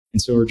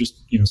and so are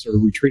just sort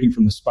of retreating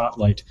from the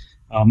spotlight.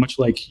 Much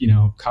like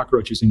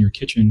cockroaches in your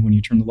kitchen, when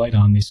you turn the light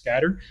on, they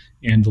scatter,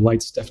 and the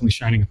light's definitely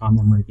shining upon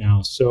them right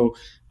now. So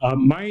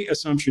my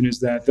assumption is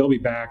that they'll be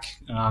back.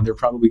 They're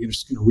probably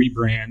just going to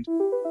rebrand.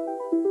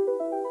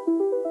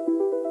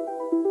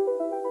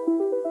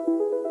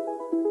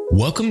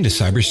 Welcome to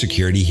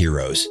Cybersecurity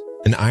Heroes,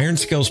 an Iron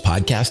Scales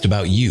podcast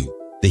about you,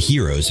 the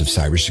heroes of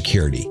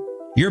cybersecurity.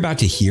 You're about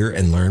to hear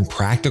and learn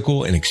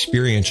practical and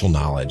experiential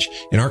knowledge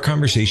in our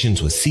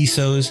conversations with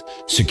CISOs,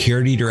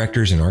 security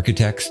directors and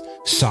architects,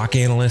 SOC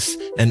analysts,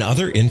 and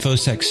other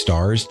InfoSec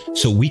stars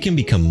so we can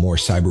become more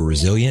cyber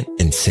resilient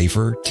and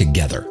safer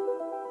together.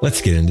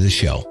 Let's get into the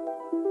show.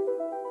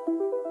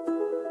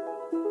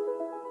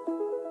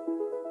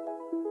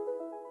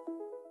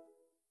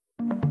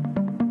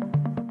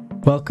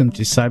 Welcome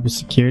to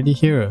Cybersecurity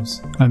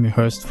Heroes. I'm your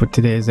host for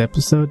today's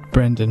episode,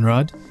 Brendan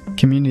Rudd,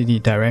 Community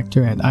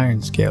Director at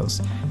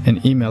IronScales,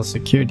 an email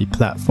security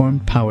platform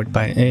powered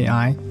by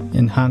AI,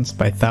 enhanced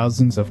by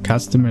thousands of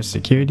customer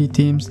security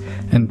teams,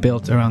 and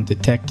built around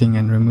detecting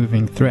and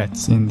removing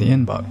threats in the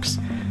inbox.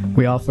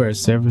 We offer a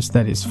service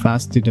that is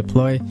fast to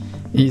deploy,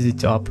 easy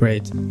to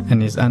operate,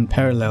 and is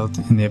unparalleled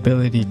in the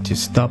ability to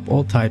stop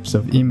all types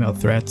of email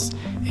threats,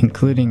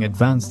 including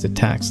advanced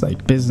attacks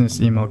like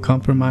business email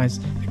compromise,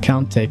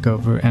 account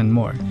takeover, and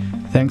more.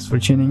 Thanks for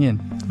tuning in.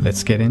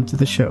 Let's get into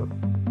the show.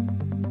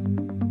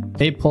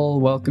 Hey, Paul,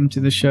 welcome to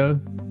the show.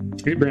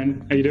 Hey,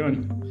 Brandon. How you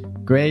doing?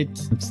 Great.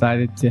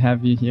 Excited to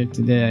have you here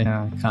today.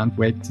 I can't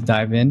wait to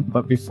dive in.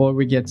 But before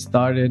we get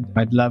started,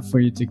 I'd love for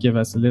you to give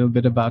us a little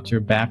bit about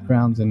your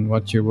background and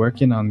what you're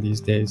working on these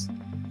days.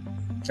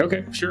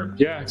 Okay, sure.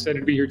 Yeah, excited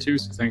to be here too.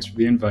 So thanks for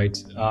the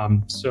invite. A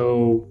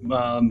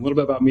little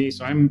bit about me.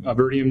 So I'm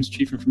Avertium's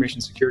Chief Information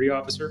Security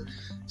Officer.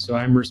 So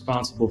I'm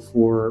responsible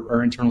for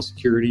our internal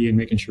security and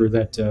making sure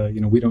that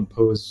we don't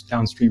pose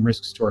downstream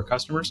risks to our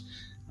customers,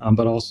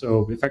 but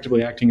also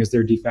effectively acting as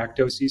their de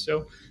facto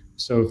CISO.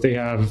 So if they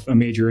have a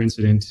major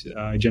incident,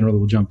 I generally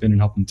will jump in and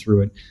help them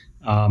through it.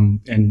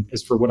 And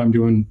as for what I'm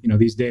doing,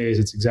 these days,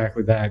 it's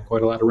exactly that.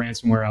 Quite a lot of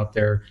ransomware out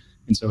there.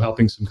 And so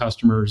helping some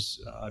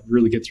customers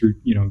really get through,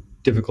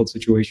 difficult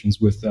situations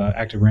with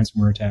active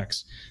ransomware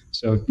attacks.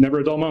 So never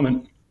a dull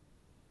moment.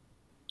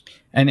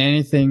 And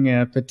anything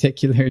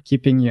particular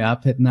keeping you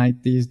up at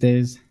night these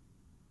days?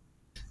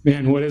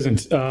 Man, what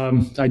isn't?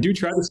 I do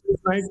try to sleep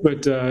at night,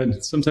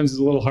 but sometimes it's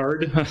a little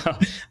hard.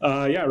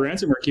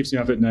 Ransomware keeps me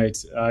up at night.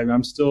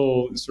 I'm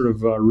still sort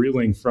of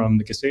reeling from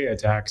the Kaseya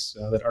attacks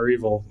that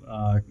REvil,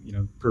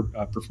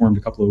 performed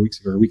a couple of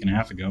weeks ago, or a week and a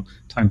half ago.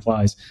 Time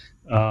flies.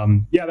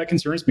 That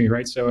concerns me,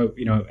 right? So,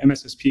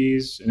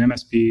 MSSPs and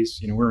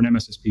MSPs, we're an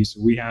MSSP, so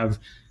we have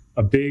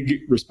a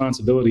big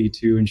responsibility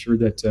to ensure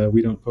that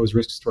we don't pose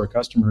risks to our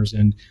customers.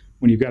 And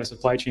when you've got a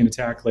supply chain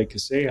attack like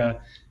Kaseya,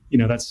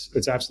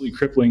 it's absolutely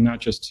crippling, not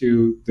just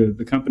to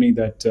the company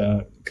that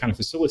kind of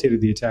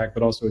facilitated the attack,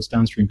 but also its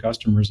downstream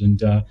customers.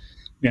 And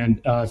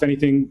if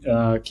anything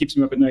keeps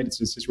me up at night,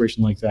 it's a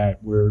situation like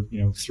that where,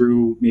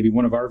 through maybe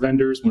one of our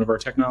vendors, one of our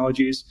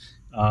technologies,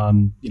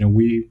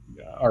 we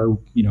are,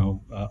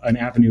 an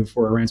avenue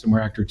for a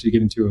ransomware actor to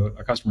get into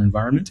a customer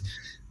environment.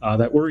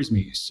 That worries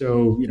me.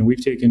 So,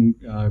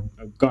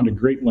 we've gone to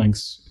great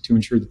lengths to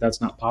ensure that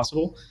that's not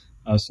possible.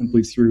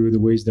 Simply through the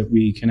ways that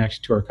we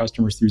connect to our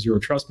customers through zero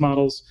trust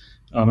models,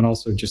 and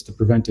also just the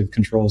preventive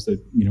controls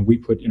that we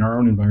put in our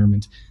own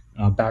environment,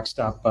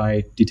 backstopped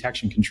by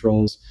detection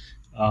controls,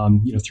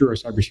 through our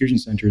cyber fusion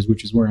centers,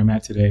 which is where I'm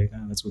at today.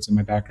 That's what's in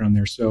my background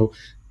there. So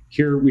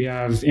here we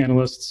have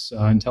analysts,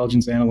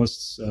 intelligence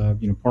analysts,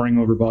 poring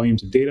over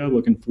volumes of data,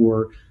 looking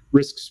for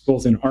risks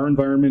both in our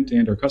environment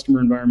and our customer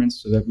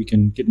environments so that we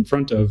can get in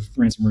front of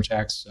ransomware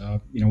attacks,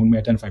 when we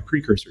identify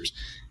precursors.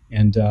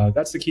 And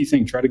that's the key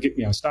thing. Try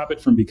to stop it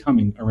from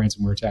becoming a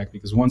ransomware attack,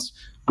 because once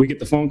we get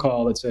the phone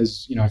call that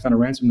says, I found a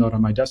ransom note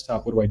on my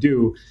desktop, what do I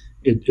do?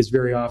 It is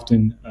very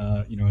often,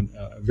 a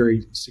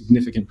very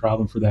significant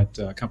problem for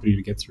that company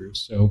to get through.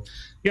 So,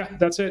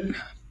 that's it.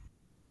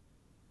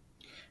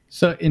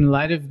 So in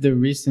light of the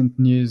recent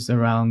news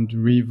around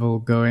REvil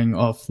going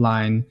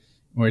offline,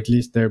 or at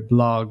least their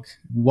blog,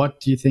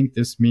 what do you think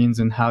this means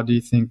and how do you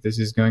think this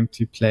is going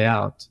to play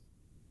out?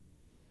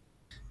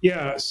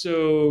 Yeah,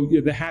 so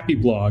the Happy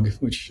blog,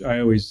 which I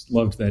always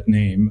loved that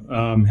name,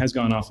 has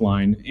gone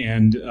offline.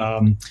 And,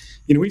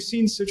 we've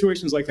seen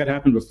situations like that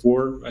happen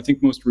before. I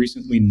think most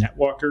recently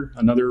NetWalker,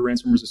 another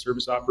ransomware as a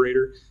service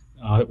operator,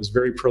 that was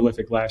very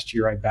prolific last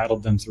year. I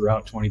battled them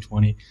throughout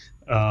 2020.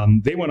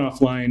 They went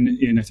offline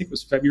in, I think it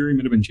was February,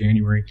 might have been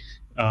January.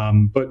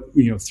 But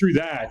through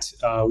that,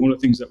 one of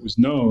the things that was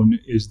known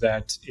is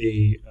that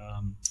a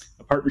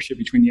partnership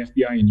between the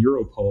FBI and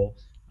Europol,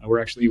 we're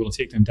actually able to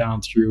take them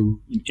down through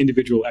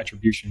individual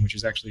attribution, which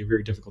is actually a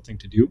very difficult thing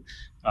to do,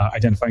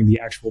 identifying the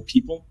actual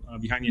people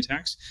behind the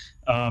attacks.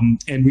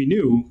 And we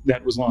knew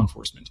that was law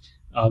enforcement.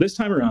 This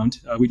time around,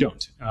 we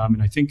don't.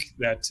 And I think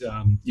that,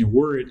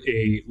 were it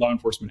a law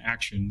enforcement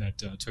action that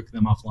took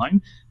them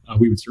offline,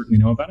 we would certainly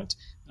know about it.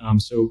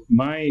 So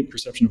my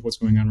perception of what's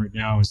going on right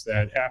now is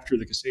that after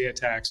the Kaseya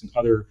attacks and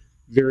other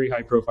very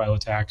high-profile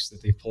attacks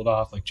that they've pulled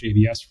off, like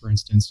JBS, for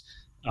instance,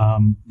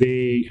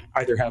 they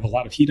either have a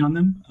lot of heat on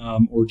them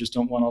or just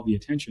don't want all the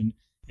attention,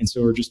 and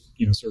so are just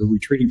sort of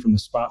retreating from the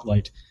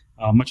spotlight.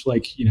 Much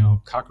like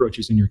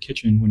cockroaches in your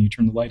kitchen, when you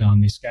turn the light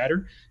on, they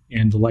scatter,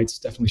 and the light's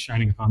definitely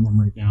shining upon them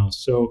right now.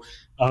 So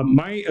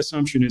my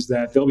assumption is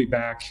that they'll be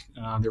back.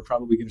 They're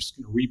probably just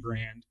going to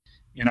rebrand.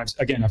 And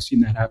I've seen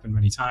that happen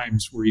many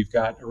times, where you've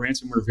got a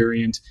ransomware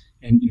variant,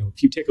 and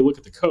if you take a look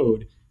at the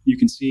code, you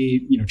can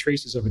see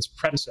traces of its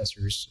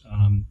predecessors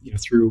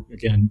through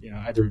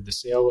either the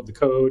sale of the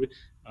code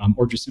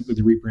or just simply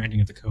the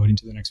rebranding of the code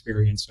into the next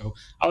variant. So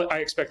I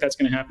expect that's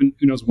going to happen.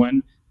 Who knows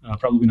when?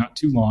 Probably not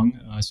too long,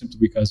 simply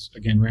because,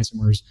 again,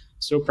 ransomware is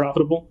so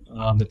profitable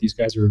that these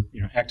guys are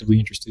actively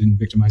interested in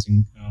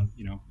victimizing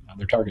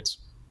their targets.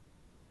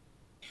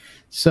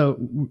 So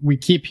we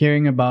keep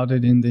hearing about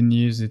it in the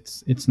news.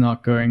 It's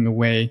not going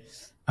away.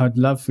 I would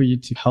love for you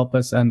to help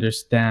us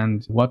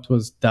understand what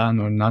was done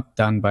or not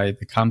done by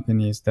the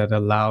companies that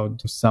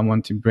allowed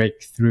someone to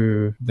break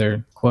through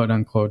their quote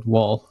unquote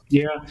wall.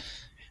 Yeah.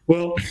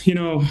 Well,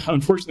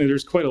 unfortunately,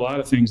 there's quite a lot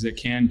of things that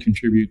can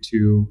contribute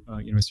to,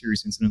 a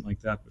serious incident like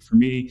that. But for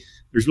me,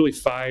 there's really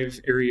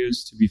 5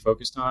 areas to be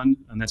focused on,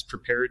 and that's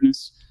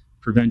preparedness,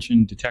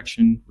 prevention,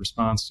 detection,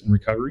 response, and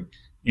recovery.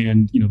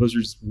 And, those are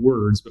just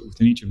words, but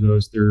within each of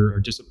those, there are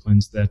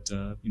disciplines that,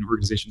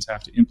 organizations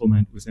have to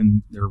implement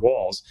within their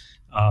walls.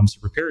 So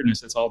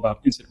preparedness, that's all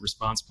about incident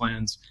response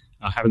plans,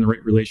 having the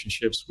right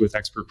relationships with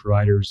expert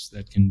providers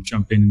that can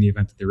jump in the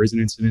event that there is an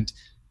incident,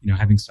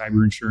 having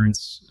cyber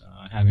insurance,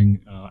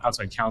 having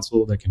outside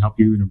counsel that can help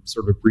you in a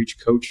sort of a breach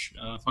coach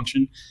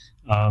function,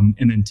 and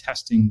then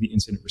testing the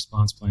incident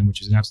response plan,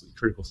 which is an absolutely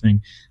critical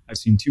thing. I've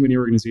seen too many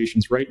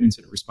organizations write an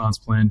incident response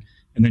plan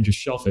and then just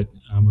shelf it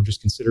or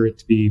just consider it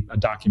to be a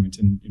document.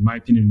 And in my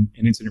opinion,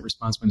 an incident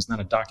response plan is not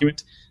a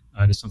document.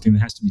 It is something that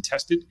has to be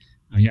tested.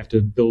 You have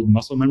to build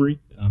muscle memory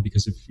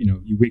because if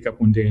you wake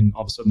up one day and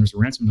all of a sudden there's a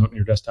ransom note on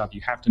your desktop,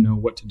 you have to know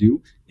what to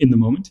do in the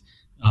moment.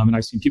 And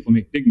I've seen people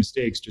make big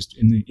mistakes just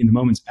in the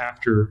moments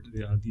after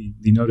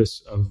the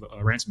notice of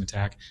a ransom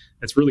attack.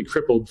 That's really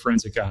crippled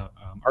forensic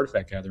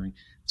artifact gathering.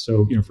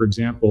 So, for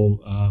example,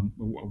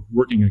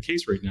 working a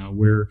case right now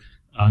where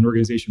an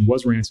organization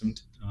was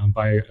ransomed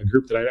by a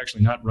group that I'd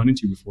actually not run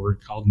into before,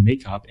 called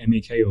MAKOP,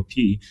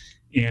 M-A-K-O-P.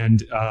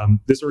 And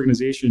this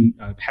organization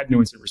had no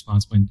incident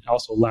response plan,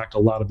 also lacked a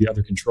lot of the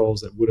other controls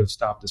that would have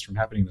stopped this from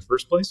happening in the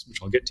first place,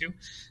 which I'll get to.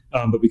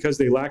 But because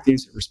they lacked the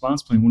incident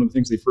response plan, one of the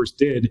things they first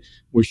did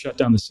was shut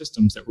down the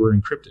systems that were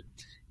encrypted.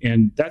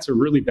 And that's a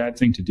really bad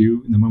thing to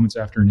do in the moments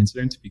after an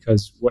incident,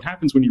 because what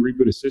happens when you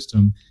reboot a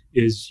system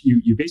is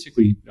you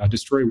basically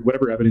destroy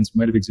whatever evidence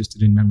might have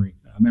existed in memory.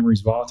 Memory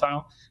is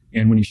volatile,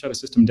 and when you shut a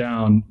system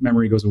down,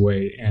 memory goes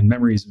away, and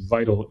memory is a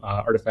vital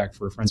artifact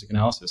for forensic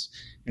analysis.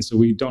 And so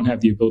we don't have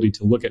the ability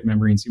to look at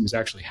memory and see what's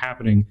actually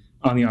happening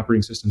on the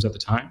operating systems at the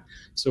time.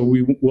 So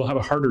we will have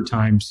a harder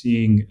time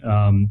seeing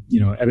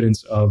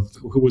evidence of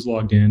who was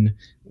logged in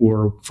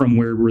or from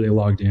where were they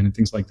logged in and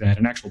things like that,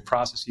 and actual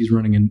processes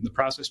running in the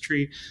process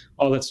tree.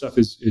 All that stuff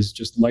is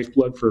just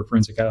lifeblood for a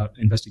forensic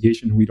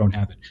investigation, and we don't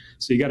have it.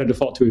 So you got to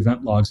default to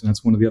event logs, and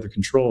that's one of the other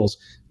controls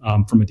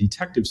from a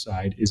detective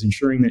side, is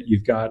ensuring that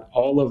you've got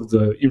all of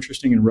the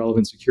interesting and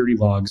relevant security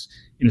logs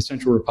in a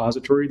central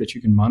repository that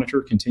you can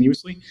monitor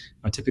continuously.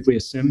 Typically, a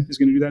SIEM is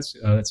going to do that.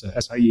 That's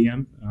a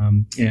SIEM,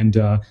 and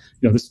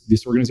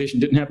this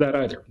organization didn't have that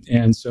either.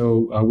 And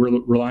so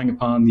we're relying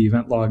upon the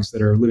event logs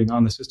that are living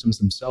on the systems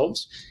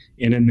themselves.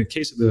 And in the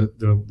case of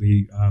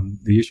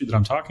the issue that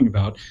I'm talking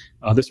about,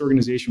 this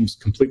organization was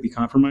completely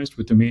compromised,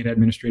 with domain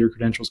administrator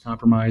credentials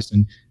compromised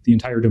and the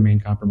entire domain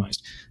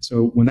compromised.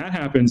 So when that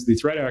happens, the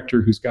threat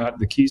actor who's got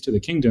the keys to the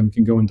kingdom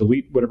can go and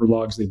delete whatever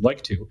logs they'd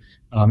like to.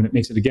 And it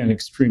makes it, again,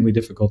 extremely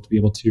difficult to be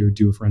able to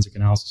do a forensic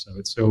analysis of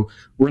it. So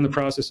we're in the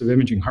process of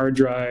imaging hard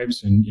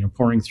drives and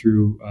pouring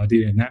through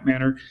data in that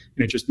manner.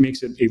 And it just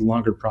makes it a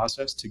longer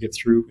process to get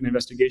through an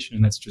investigation,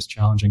 and that's just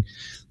challenging.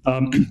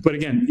 But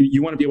again,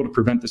 you want to be able to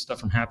prevent this stuff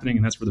from happening,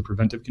 and that's where the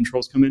preventive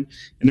controls come in.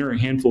 And there are a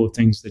handful of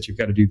things that you've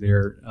got to do there.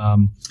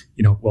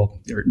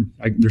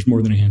 There's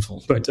more than a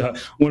handful, but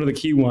one of the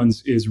key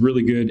ones is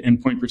really good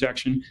endpoint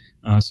protection.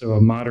 So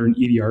a modern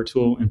EDR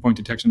tool, endpoint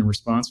detection and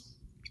response.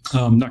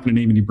 I'm not going to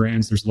name any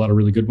brands. There's a lot of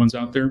really good ones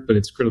out there, but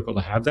it's critical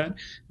to have that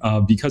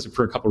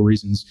for a couple of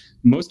reasons.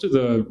 Most of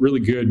the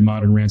really good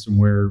modern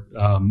ransomware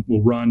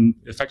will run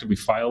effectively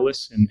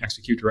fileless and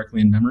execute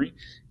directly in memory.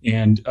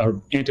 And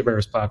an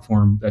antivirus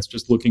platform that's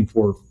just looking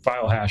for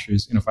file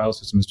hashes in a file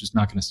system is just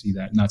not going to see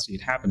that, not see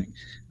it happening.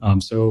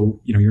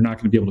 So you're not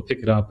going to be able to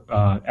pick it up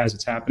as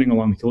it's happening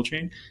along the kill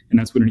chain, and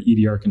that's what an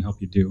EDR can help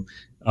you do.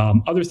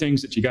 Other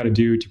things that you got to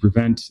do to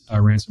prevent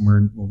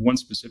ransomware, well, one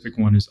specific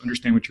one is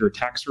understand what your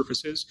attack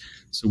surface is.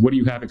 So what do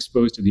you have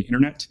exposed to the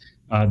internet?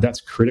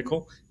 That's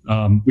critical.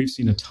 We've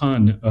seen a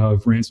ton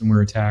of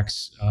ransomware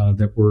attacks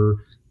that were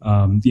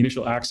the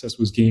initial access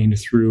was gained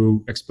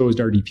through exposed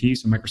RDP,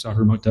 so Microsoft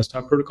Remote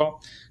Desktop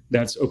Protocol.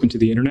 That's open to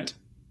the internet.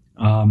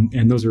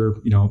 And those are,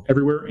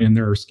 everywhere. And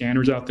there are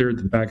scanners out there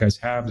that the bad guys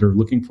have that are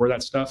looking for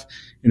that stuff.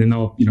 And then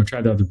they'll,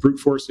 try to either brute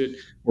force it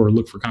or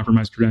look for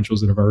compromised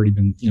credentials that have already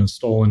been,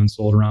 stolen and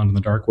sold around on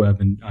the dark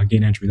web and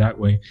gain entry that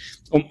way,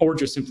 or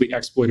just simply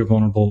exploit a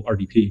vulnerable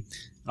RDP.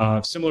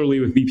 Similarly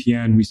with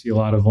VPN, we see a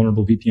lot of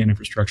vulnerable VPN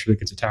infrastructure that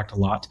gets attacked a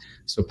lot.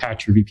 So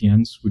patch your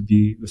VPNs would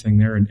be the thing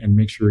there, and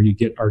make sure you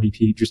get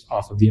RDP just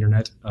off of the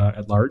internet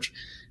at large.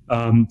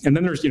 And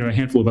then there's a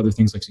handful of other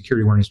things like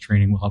security awareness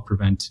training will help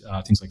prevent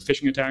things like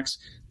phishing attacks.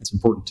 That's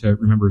important to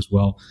remember as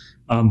well.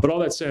 But all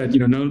that said,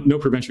 no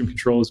prevention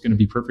control is going to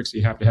be perfect, so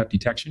you have to have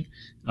detection.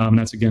 And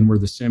that's again where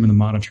the SIM and the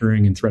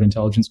monitoring and threat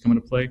intelligence come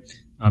into play.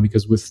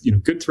 Because with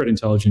good threat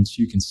intelligence,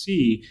 you can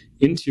see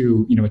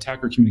into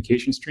attacker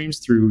communication streams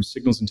through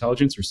signals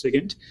intelligence or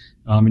SIGINT,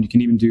 and you can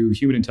even do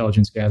human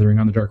intelligence gathering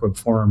on the dark web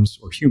forums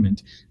or human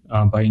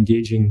by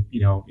engaging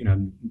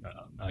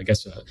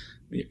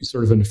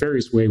sort of a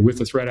nefarious way with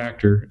a threat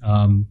actor,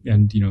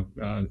 and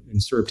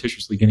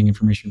surreptitiously getting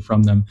information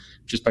from them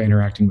just by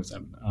interacting with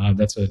them.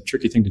 That's a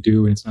tricky thing to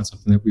do, and it's not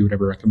something that we would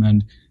ever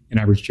recommend an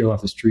average Joe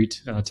off the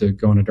street to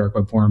go on a dark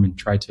web forum and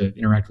try to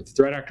interact with the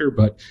threat actor,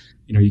 but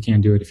you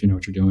can do it if you know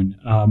what you're doing.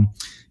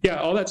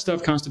 All that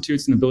stuff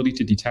constitutes an ability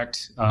to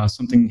detect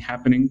something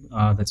happening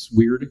that's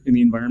weird in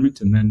the environment,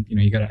 and then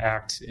you got to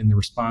act in the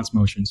response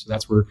motion. So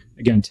that's where,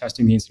 again,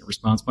 testing the incident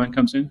response plan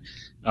comes in.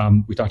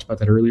 We talked about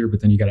that earlier, but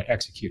then you got to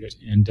execute it,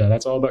 and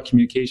that's all about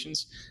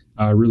communications.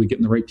 Really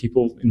getting the right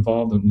people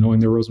involved, and knowing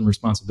their roles and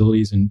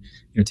responsibilities, and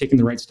taking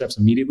the right steps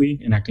immediately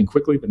and acting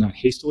quickly but not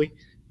hastily.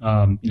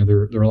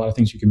 There are a lot of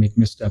things you can make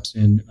missteps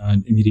in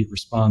an immediate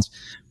response.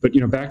 But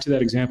back to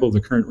that example of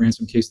the current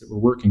ransom case that we're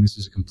working, this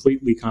is a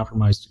completely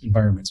compromised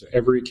environment. So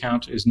every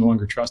account is no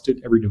longer trusted.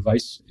 Every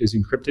device is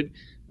encrypted.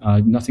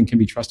 Nothing can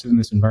be trusted in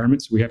this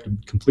environment. So we have to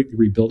completely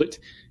rebuild it.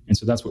 And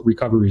so that's what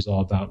recovery is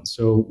all about.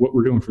 So what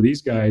we're doing for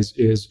these guys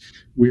is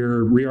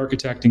we're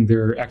re-architecting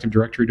their Active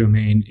Directory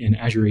domain in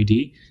Azure AD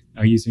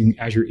using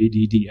Azure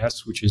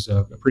ADDS, which is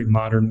a pretty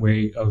modern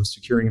way of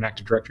securing an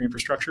Active Directory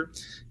infrastructure.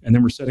 And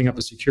then we're setting up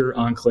a secure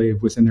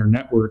enclave within their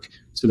network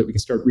so that we can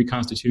start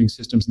reconstituting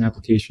systems and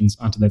applications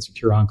onto that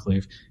secure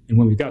enclave. And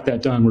when we've got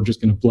that done, we're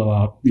just going to blow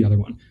out the other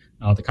one.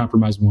 The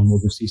compromised one will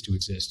just cease to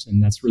exist.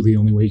 And that's really the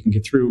only way you can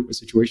get through a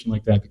situation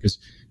like that, because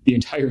the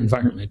entire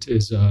environment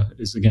is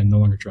again, no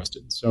longer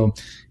trusted. So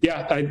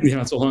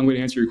that's a long way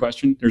to answer your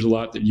question. There's a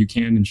lot that you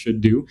can and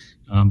should do,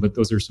 but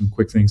those are some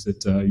quick things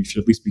that you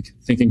should at least be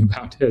thinking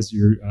about as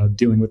you're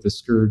dealing with the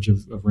scourge of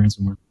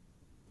ransomware.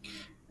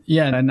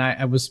 Yeah, and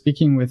I was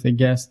speaking with a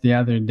guest the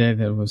other day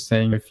that was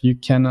saying if you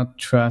cannot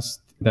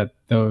trust that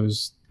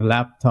those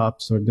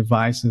laptops or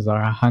devices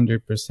are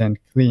 100%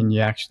 clean,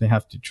 you actually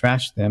have to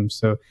trash them.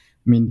 So,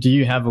 do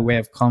you have a way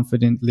of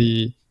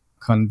confidently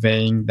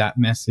conveying that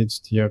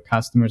message to your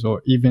customers,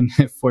 or even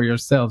for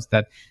yourselves,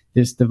 that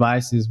this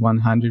device is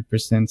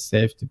 100%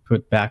 safe to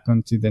put back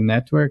onto the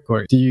network?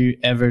 Or do you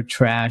ever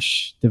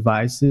trash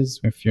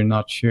devices if you're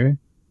not sure?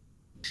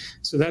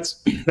 So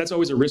that's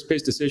always a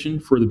risk-based decision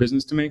for the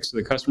business to make. So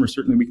the customer,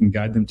 certainly we can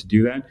guide them to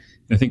do that. And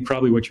I think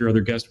probably what your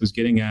other guest was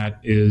getting at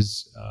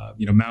is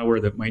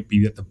malware that might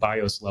be at the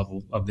BIOS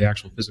level of the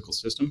actual physical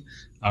system.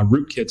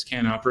 Rootkits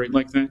can operate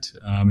like that.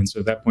 And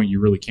so at that point,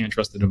 you really can't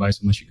trust the device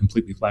unless you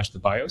completely flash the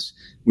BIOS,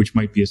 which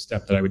might be a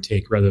step that I would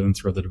take rather than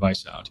throw the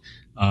device out.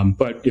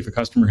 But if a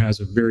customer has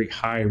a very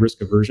high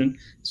risk aversion,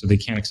 so they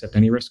can't accept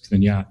any risk,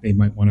 then they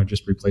might want to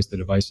just replace the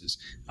devices,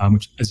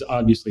 which is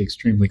obviously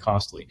extremely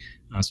costly.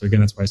 So again,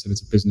 that's why I said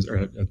it's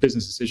a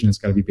business decision that's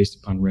got to be based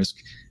upon risk.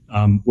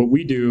 What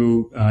we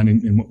do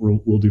and what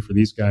we'll do for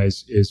these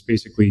guys is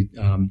basically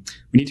we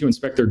need to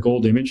inspect their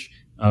gold image.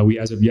 We,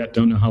 as of yet,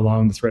 don't know how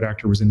long the threat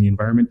actor was in the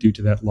environment due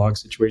to that log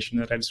situation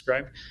that I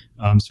described.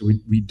 So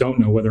we don't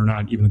know whether or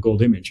not even the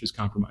gold image is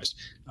compromised.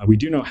 We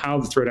do know how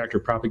the threat actor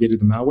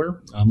propagated the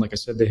malware. Like I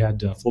said, they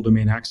had full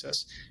domain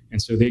access.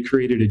 And so they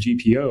created a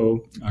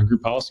GPO, a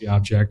group policy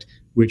object,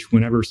 which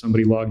whenever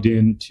somebody logged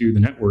in to the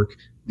network,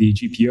 the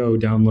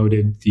GPO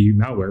downloaded the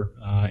malware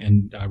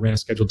and ran a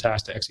scheduled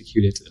task to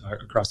execute it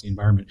across the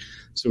environment.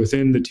 So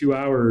within the 2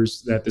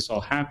 hours that this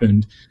all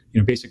happened,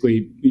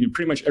 basically,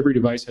 pretty much every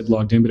device had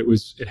logged in, but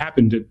it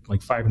happened at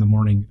like 5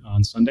 a.m.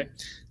 on Sunday.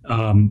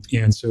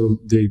 And so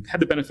they had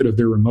the benefit of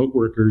their remote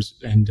workers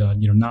and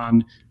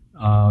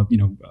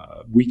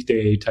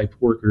weekday type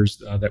workers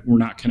that were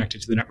not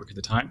connected to the network at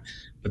the time.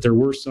 But there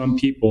were some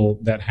people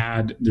that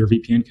had their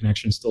VPN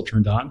connection still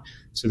turned on.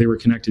 So they were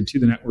connected to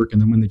the network.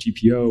 And then when the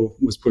GPO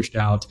was pushed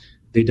out,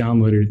 they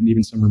downloaded it, and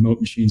even some remote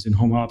machines in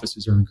home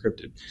offices are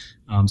encrypted.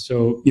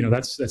 So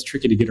that's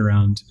tricky to get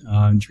around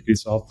and tricky to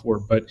solve for.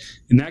 But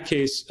in that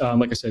case,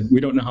 like I said,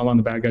 we don't know how long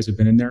the bad guys have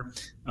been in there.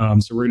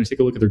 So we're going to take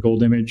a look at their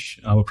gold image.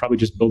 We'll probably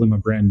just build them a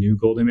brand new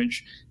gold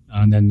image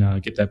and then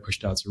get that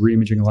pushed out. So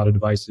re-imaging a lot of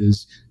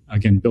devices,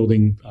 again,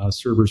 building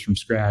servers from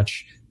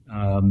scratch.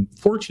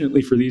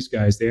 Fortunately for these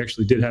guys, they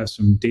actually did have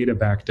some data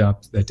backed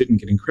up that didn't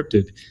get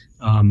encrypted.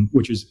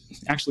 which is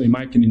actually, in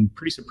my opinion,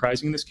 pretty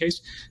surprising in this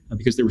case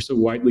because they were so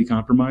widely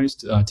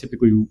compromised.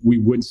 Typically, we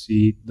would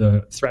see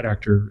the threat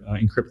actor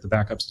encrypt the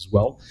backups as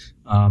well,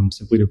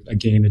 simply to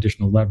gain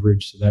additional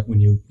leverage, so that when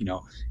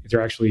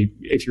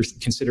if you're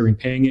considering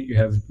paying it, you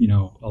have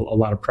a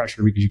lot of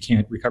pressure because you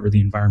can't recover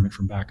the environment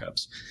from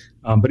backups.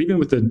 But even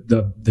with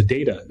the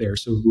data there,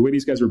 so the way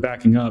these guys were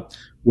backing up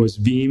was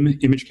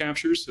Veeam image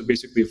captures, so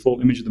basically a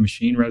full image of the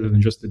machine rather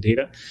than just the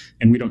data,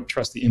 and we don't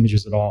trust the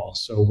images at all.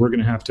 So we're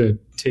going to have to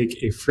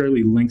take a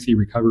fairly lengthy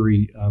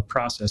recovery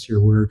process here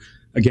where,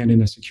 again,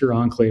 in a secure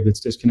enclave that's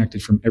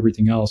disconnected from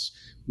everything else,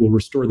 we'll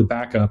restore the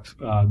backup,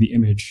 the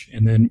image,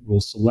 and then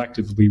we'll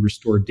selectively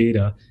restore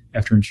data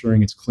after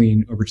ensuring it's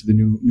clean over to the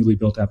newly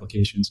built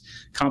applications.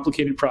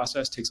 Complicated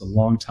process, takes a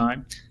long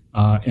time.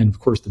 And of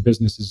course, the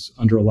business is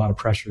under a lot of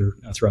pressure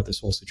throughout this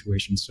whole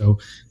situation. So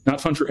not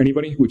fun for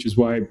anybody, which is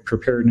why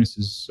preparedness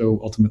is so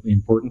ultimately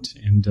important.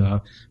 And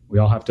we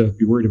all have to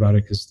be worried about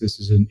it because this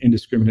is an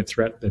indiscriminate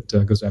threat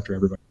that goes after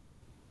everybody.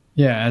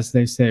 Yeah, as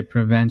they say,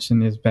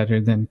 prevention is better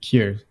than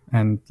cure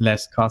and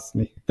less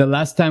costly. The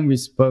last time we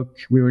spoke,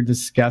 we were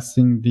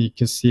discussing the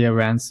Kaseya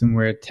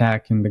ransomware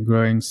attack and the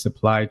growing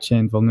supply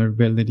chain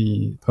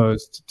vulnerability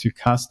posed to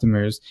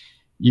customers.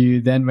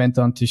 You then went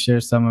on to share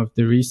some of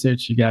the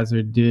research you guys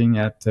are doing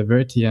at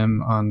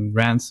Avertium on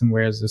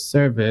ransomware as a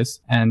service,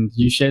 and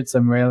you shared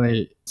some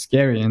really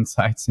scary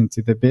insights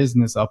into the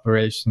business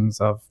operations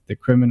of the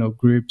criminal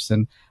groups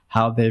and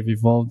how they've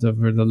evolved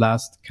over the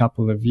last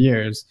couple of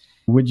years.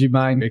 Would you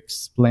mind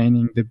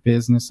explaining the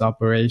business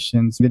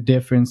operations, the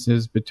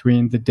differences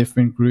between the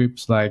different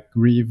groups like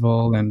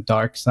Revil and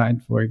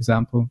DarkSide, for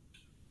example?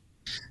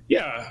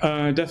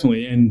 Yeah,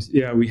 definitely. And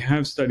yeah, we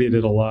have studied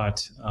it a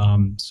lot.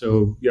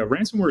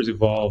 Ransomware has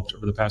evolved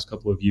over the past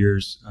couple of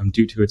years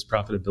due to its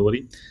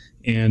profitability.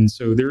 And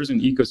so there is an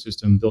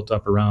ecosystem built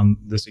up around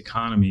this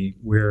economy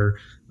where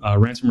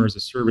ransomware as a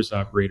service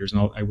operators,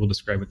 and I will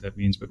describe what that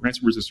means, but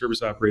ransomware as a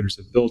service operators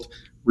have built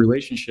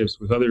relationships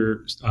with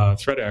other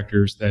threat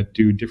actors that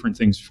do different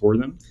things for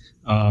them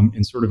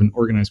in sort of an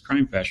organized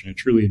crime fashion. It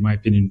truly, in my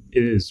opinion,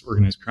 is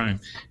organized crime.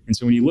 And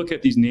so when you look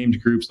at these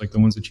named groups like the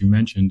ones that you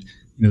mentioned,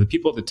 the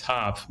people at the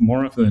top,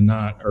 more often than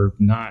not, are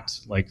not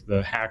like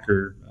the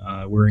hacker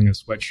wearing a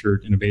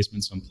sweatshirt in a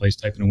basement someplace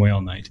typing away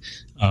all night.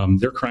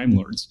 They're crime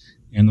lords.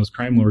 And those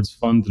crime lords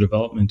fund the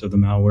development of the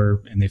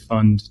malware, and they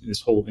fund this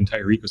whole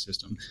entire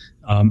ecosystem.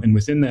 And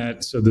within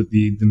that, so that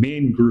the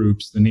main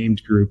groups, the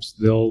named groups,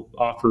 they'll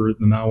offer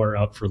the malware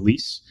out for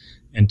lease.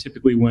 And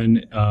typically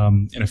when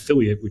an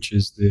affiliate, which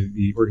is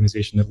the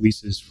organization that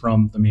leases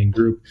from the main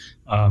group,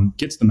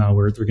 gets the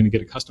malware, they're going to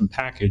get a custom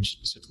package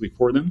specifically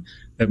for them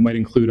that might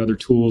include other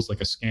tools like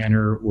a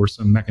scanner or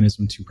some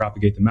mechanism to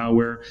propagate the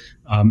malware.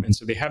 And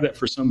so they have that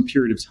for some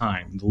period of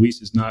time. The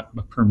lease is not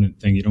a permanent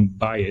thing. You don't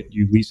buy it,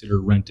 you lease it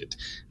or rent it.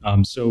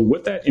 So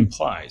what that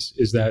implies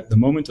is that the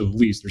moment of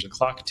lease, there's a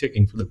clock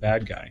ticking for the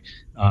bad guy.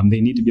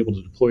 They need to be able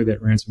to deploy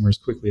that ransomware as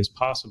quickly as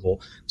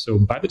possible. So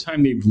by the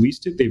time they've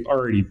leased it, they've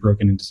already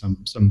broken into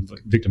some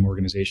victim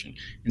organization.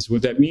 And so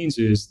what that means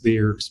is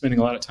they're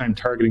spending a lot of time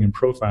targeting and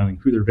profiling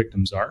who their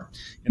victims are.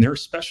 And there are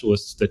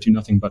specialists that do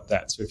nothing but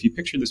that. So if you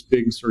picture this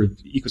big sort of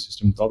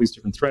ecosystem with all these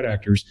different threat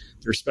actors,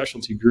 there are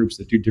specialty groups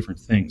that do different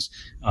things.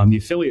 The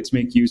affiliates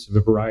make use of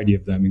a variety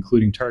of them,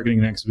 including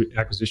targeting and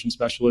acquisition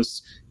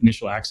specialists,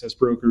 initial access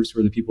brokers,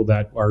 who are the people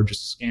that are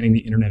just scanning the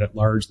internet at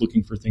large,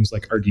 looking for things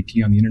like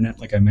RDP on the internet,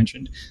 like I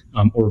mentioned,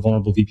 or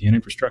vulnerable VPN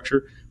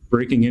infrastructure,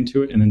 breaking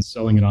into it and then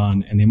selling it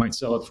on. And they might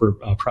sell it for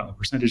a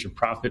percentage of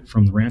profit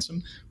from the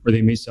ransom, or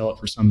they may sell it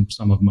for some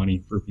sum of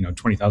money for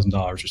 $20,000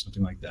 or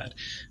something like that.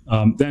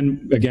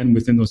 Then again,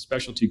 within those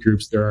specialty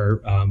groups, there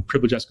are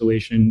privilege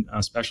escalation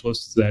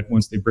specialists that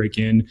once they break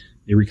in,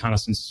 they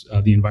reconnaissance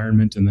the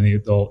environment, and then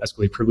they'll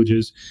escalate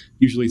privileges,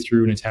 usually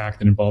through an attack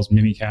that involves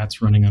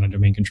Mimikatz running on a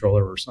domain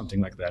controller or something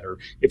like that. Or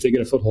if they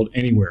get a foothold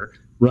anywhere,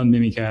 run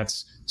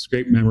Mimikatz,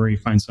 scrape memory,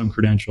 find some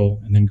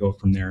credential, and then go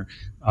from there.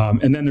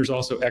 And then there's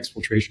also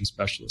exfiltration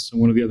specialists. So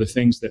one of the other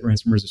things that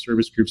ransomware as a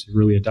service groups have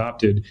really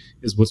adopted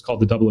is what's called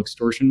the double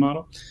extortion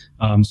model.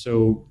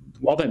 So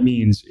all that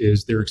means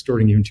is they're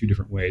extorting you in two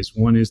different ways.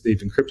 One is they've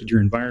encrypted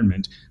your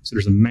environment, so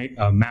there's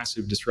a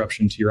massive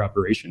disruption to your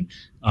operation,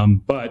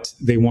 but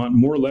they want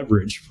more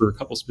leverage for a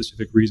couple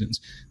specific reasons.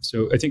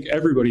 So I think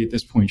everybody at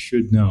this point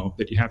should know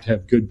that you have to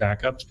have good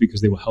backups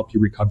because they will help you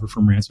recover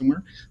from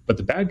ransomware. But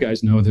the bad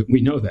guys know that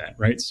we know that,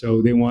 right?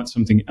 So they want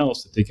something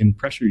else that they can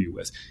pressure you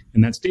with,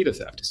 and that's data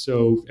theft.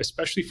 So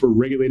especially for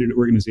regulated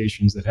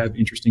organizations that have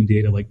interesting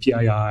data like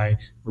PII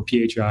or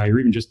PHI or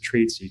even just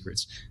trade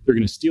secrets, they're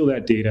going to steal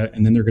that data,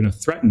 and then they're going to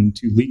threaten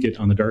to leak it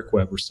on the dark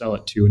web or sell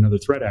it to another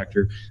threat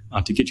actor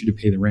to get you to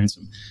pay the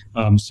ransom.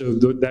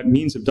 That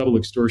means of double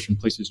extortion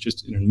places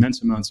just an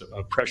immense amount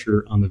of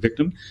pressure on the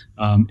victim.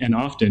 And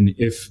often,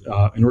 if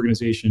an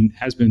organization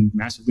has been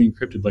massively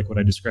encrypted, like what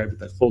I described with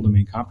that full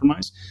domain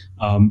compromise,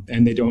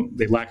 and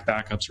they lack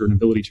backups or an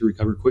ability to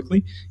recover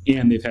quickly,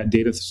 and they've had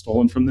data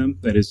stolen from them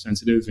that is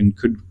sensitive and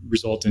could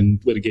result in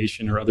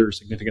litigation or other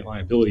significant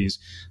liabilities,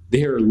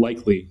 they are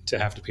likely to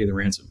have to pay the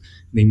ransom.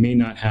 They may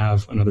not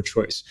have another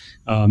choice.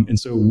 And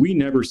so we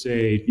never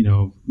say,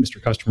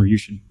 Mr. Customer, you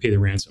should pay the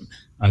ransom.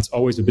 It's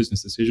always a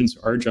business decision. So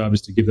our job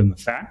is to give them the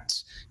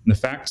facts. And the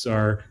facts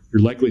are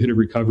your likelihood of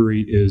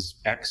recovery is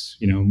X,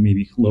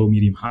 maybe low,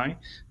 medium, high.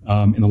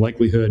 And the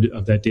likelihood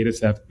of that data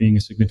theft being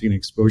a significant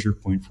exposure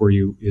point for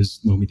you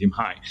is low, medium,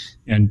 high.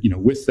 And,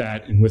 with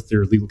that and with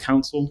their legal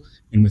counsel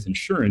and with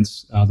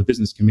insurance, the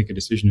business can make a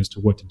decision as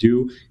to what to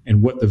do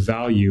and what the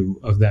value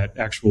of that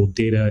actual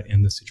data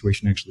and the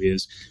situation actually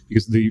is.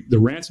 Because the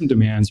ransom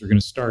demands are going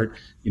to start,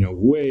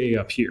 way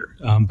up here.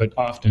 But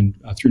often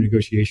through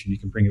negotiation, you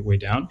can bring it way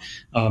down.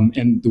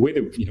 And the way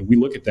that we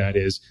look at that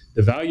is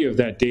the value of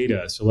that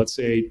data. So let's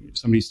say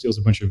somebody steals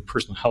a bunch of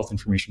personal health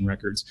information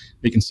records.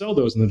 They can sell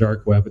those in the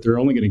dark web, but they're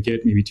only going to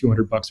get maybe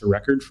 $200 a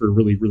record for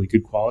really, really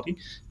good quality.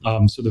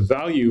 So the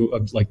value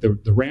of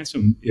the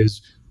ransom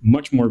is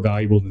much more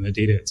valuable than the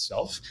data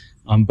itself.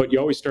 But you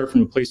always start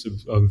from a place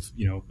of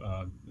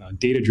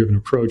data-driven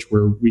approach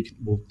where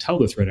we'll tell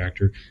the threat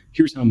actor,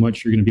 here's how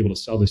much you're going to be able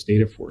to sell this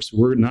data for. So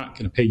we're not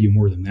going to pay you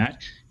more than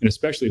that. And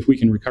especially if we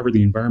can recover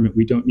the environment,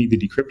 we don't need the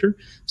decryptor.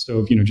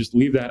 So, just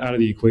leave that out of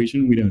the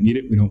equation. We don't need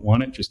it. We don't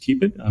want it. Just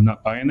keep it. I'm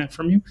not buying that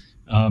from you.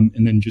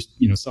 And then just,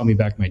 sell me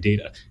back my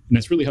data. And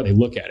that's really how they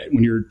look at it.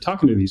 When you're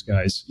talking to these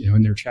guys,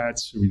 in their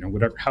chats,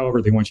 whatever,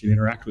 however they want you to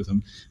interact with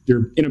them,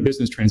 they're in a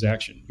business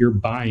transaction. You're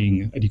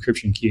buying a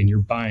decryption key and you're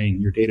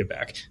buying your data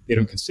back. They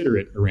don't consider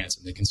it a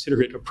ransom. They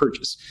consider it a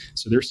purchase.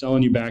 So they're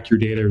selling you back your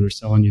data, or they're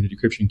selling you the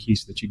decryption key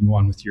so that you can go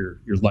on with your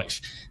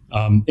life.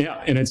 And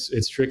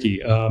it's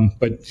tricky.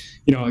 But,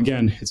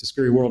 again, it's a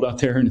scary world out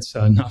there, and it's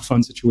not a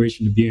fun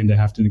situation to be in to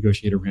have to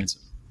negotiate a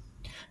ransom.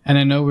 And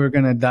I know we're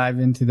going to dive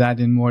into that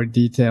in more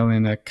detail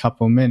in a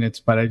couple minutes,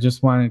 but I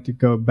just wanted to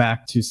go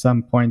back to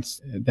some points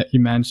that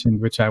you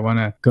mentioned, which I want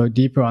to go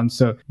deeper on.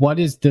 So what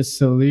is the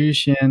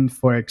solution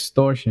for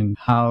extortion?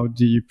 How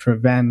do you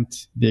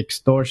prevent the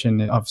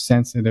extortion of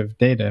sensitive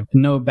data?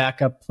 No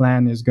backup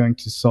plan is going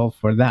to solve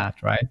for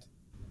that, right?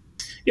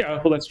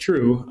 Yeah, well, that's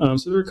true.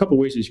 So there are a couple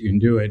ways that you can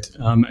do it.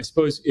 I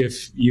suppose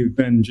if you've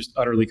been just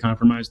utterly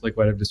compromised, like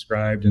what I've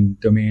described, and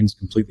domains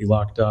completely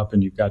locked up,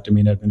 and you've got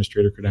domain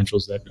administrator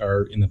credentials that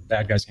are in the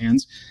bad guy's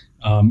hands,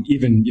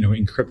 even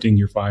encrypting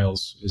your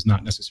files is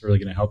not necessarily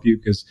going to help you,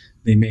 because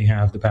they may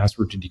have the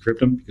password to decrypt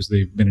them because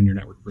they've been in your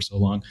network for so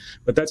long.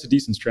 But that's a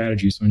decent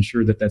strategy. So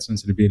ensure that that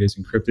sensitive data is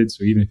encrypted.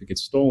 So even if it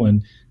gets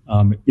stolen,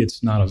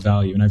 it's not of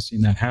value. And I've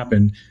seen that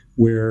happen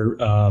where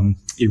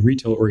a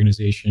retail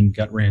organization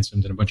got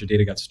ransomed and a bunch of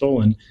data got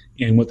stolen.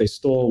 And what they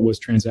stole was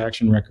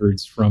transaction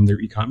records from their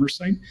e-commerce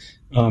site.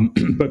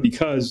 But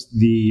because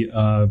the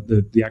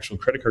actual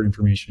credit card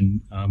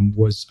information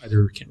was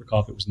either, I can't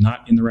recall if it was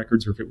not in the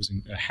records or if it was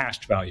a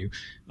hashed value,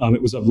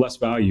 it was of less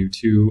value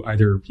to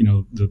either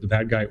the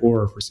bad guy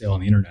or for sale on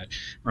the internet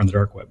or on the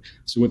dark web.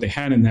 So what they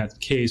had in that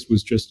case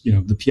was just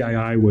the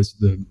PII was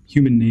the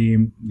human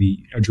name, the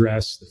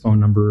address, the phone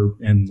number,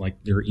 and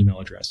like their email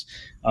address,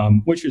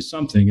 which is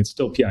something. It's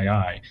still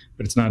PII,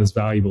 but it's not as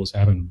valuable as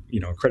having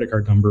a credit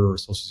card number or a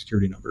social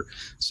security number.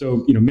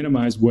 So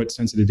minimize what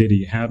sensitive data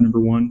you have. Number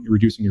one,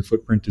 reducing your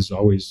footprint is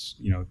always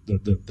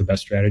the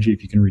best strategy.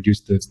 If you can reduce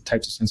the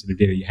types of sensitive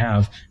data you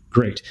have,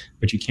 great,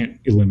 but you can't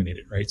eliminate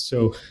it, right?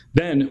 So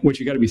then what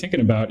you got to be thinking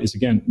about is,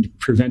 again,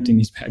 preventing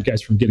these bad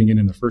guys from getting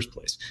in the first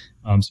place.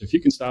 So if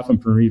you can stop them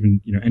from even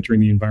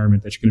entering the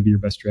environment, that's going to be your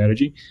best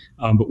strategy.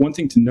 But one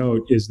thing to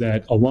note is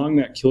that along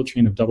that kill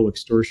chain of double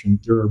extortion,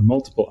 there are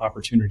multiple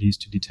opportunities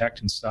to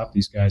detect and stop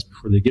these guys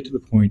before they get to the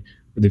point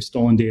where they've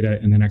stolen data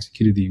and then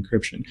executed the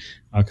encryption.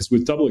 Because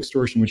with double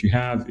extortion, what you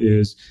have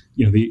is,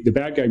 the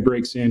bad guy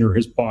breaks in or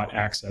has bought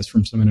access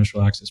from some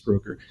initial access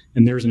broker,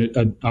 and there's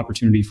an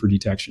opportunity for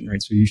detection,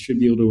 right? So you should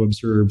be able to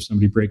observe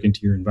somebody break into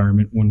your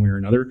environment one way or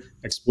another,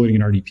 exploiting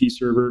an RDP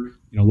server,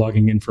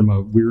 logging in from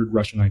a weird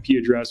Russian IP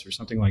address or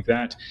something like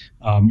that.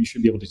 You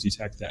should be able to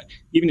detect that.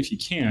 Even if you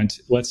can't,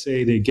 let's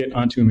say they get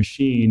onto a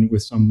machine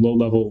with some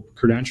low-level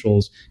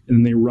credentials, and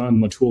then they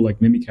run a tool like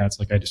Mimikatz,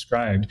 like I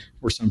described,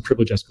 or some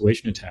privilege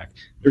escalation attack.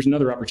 There's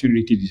another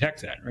opportunity to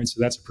detect that, right?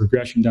 So that's a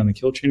progression down the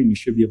kill chain, and you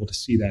should be able to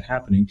see that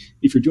happening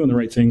if you're doing the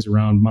right things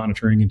around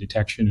monitoring and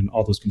detection and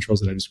all those controls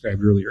that I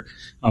described earlier.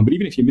 But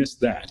even if you miss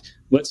that,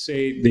 let's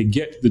say they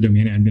get the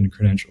domain admin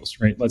credentials,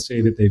 right? Let's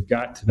say that they've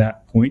got to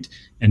that point,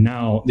 and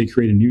now they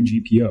create a new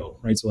GPO,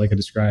 right? So like I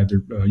described,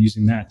 they're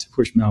using that to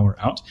push malware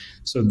out.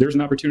 So there's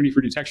an opportunity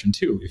for detection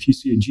too. If you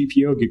see a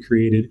GPO get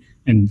created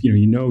and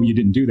you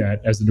didn't do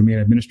that as the domain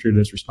administrator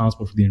that's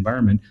responsible for the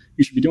environment,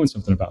 you should be doing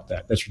something about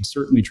that. That should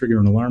certainly trigger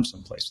an alarm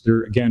someplace.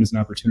 There, again, is an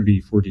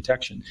opportunity for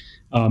detection.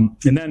 And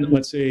then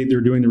let's say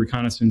they're doing the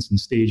reconnaissance and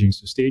staging.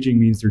 So staging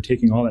means they're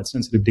taking all that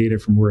sensitive data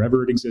from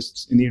wherever it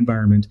exists in the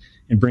environment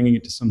and bringing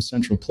it to some central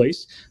central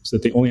place so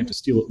that they only have to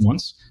steal it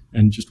once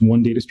and just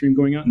one data stream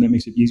going out, and that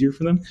makes it easier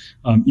for them.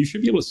 You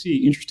should be able to see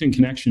interesting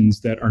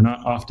connections that are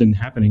not often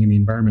happening in the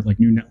environment, like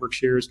new network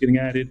shares getting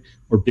added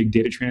or big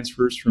data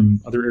transfers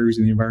from other areas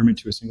in the environment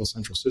to a single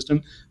central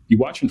system. Be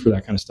watching for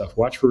that kind of stuff.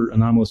 Watch for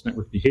anomalous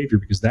network behavior,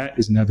 because that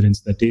is an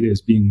evidence that data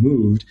is being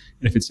moved.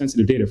 And if it's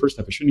sensitive data, first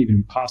off, it shouldn't even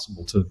be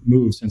possible to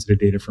move sensitive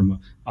data from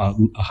a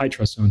high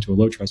trust zone to a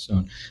low trust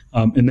zone.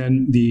 And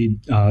then the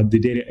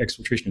data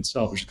exfiltration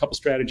itself, there's a couple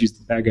strategies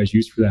that bad guys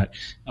use for that.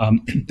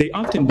 They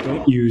often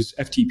don't use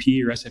FTP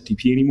or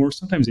SFTP anymore.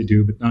 Sometimes they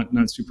do, but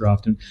not super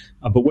often.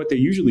 But what they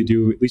usually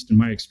do, at least in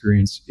my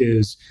experience,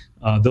 is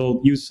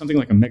they'll use something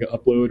like a Mega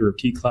Upload or a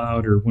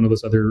pCloud or one of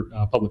those other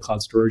public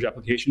cloud storage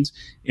applications.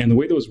 And the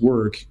way those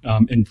work,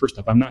 and first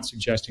up, I'm not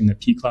suggesting that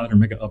pCloud or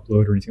Mega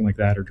Upload or anything like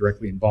that are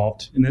directly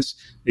involved in this.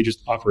 They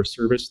just offer a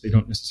service. They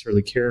don't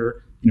necessarily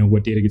care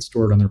what data gets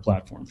stored on their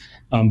platform.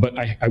 But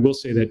I will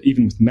say that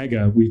even with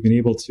Mega, we've been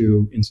able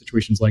to, in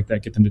situations like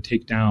that, get them to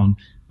take down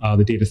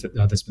the data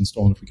that's been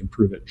stolen if we can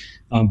prove it.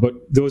 But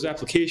those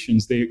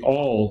applications, they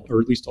all,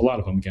 or at least a lot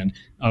of them again,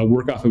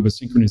 work off of a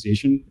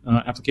synchronization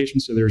application.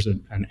 So there's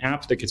an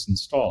app that gets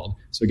installed.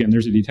 So again,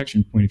 there's a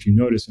detection point. If you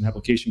notice an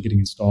application getting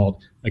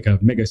installed, like a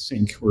Mega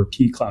Sync or a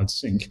pCloud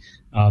Sync,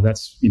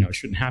 that's, it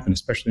shouldn't happen,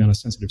 especially on a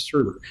sensitive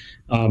server.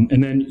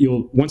 And then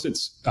once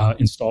it's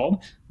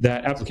installed,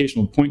 that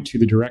application will point to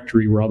the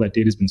directory where all that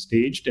data has been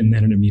staged, and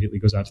then it immediately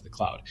goes out to the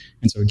cloud.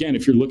 And so again,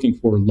 if you're looking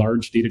for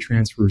large data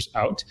transfers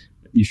out,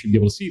 you should be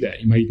able to see that.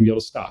 You might even be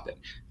able to stop it.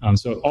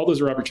 So all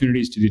those are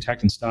opportunities to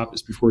detect and stop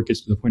this before it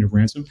gets to the point of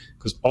ransom,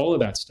 because all of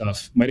that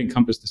stuff might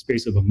encompass the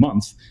space of a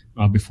month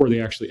before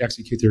they actually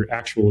execute their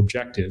actual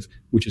objective,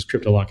 which is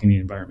crypto locking the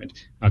environment.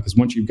 Because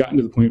once you've gotten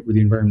to the point where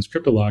the environment is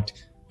crypto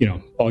locked,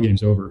 ball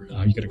game's over.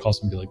 You got to call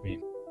somebody like me.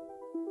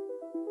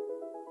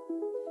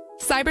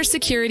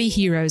 CyberSecurity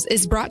Heroes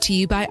is brought to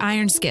you by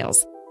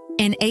IronScales,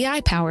 an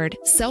AI-powered,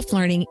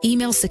 self-learning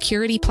email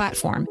security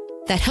platform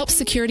that helps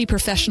security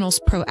professionals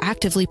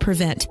proactively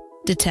prevent,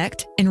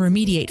 detect, and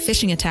remediate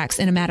phishing attacks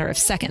in a matter of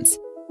seconds,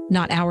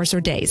 not hours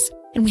or days.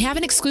 And we have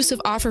an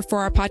exclusive offer for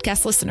our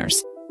podcast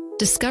listeners.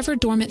 Discover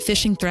dormant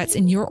phishing threats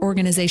in your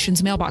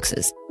organization's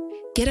mailboxes.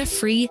 Get a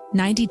free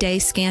 90-day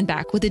scan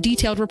back with a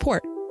detailed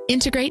report.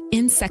 Integrate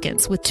in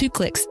seconds with 2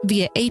 clicks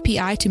via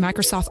API to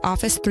Microsoft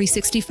Office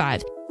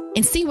 365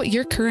 and see what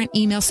your current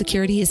email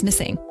security is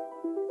missing.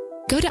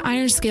 Go to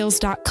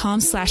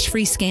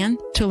ironscales.com/free scan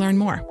to learn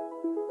more.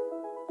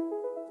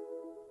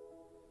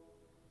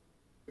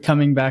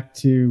 Coming back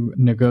to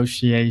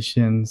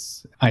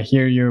negotiations, I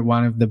hear you're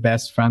one of the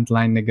best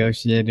frontline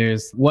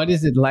negotiators. What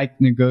is it like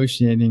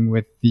negotiating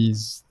with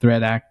these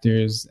threat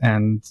actors?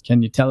 And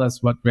can you tell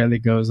us what really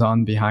goes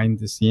on behind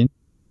the scenes?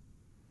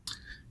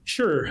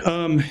 Sure.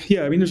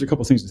 Yeah, there's a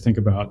couple things to think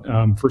about.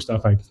 First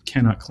off, I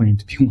cannot claim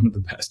to be one of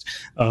the best.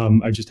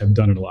 I just have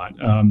done it a lot.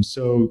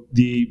 So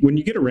when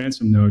you get a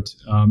ransom note,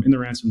 in the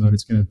ransom note,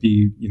 it's going to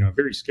be a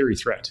very scary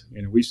threat.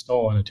 We've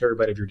stolen a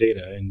terabyte of your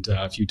data, and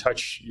if you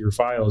touch your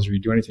files or you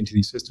do anything to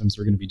these systems,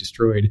 they're going to be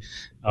destroyed.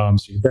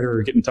 So you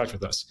better get in touch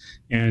with us.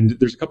 And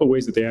there's a couple of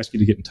ways that they ask you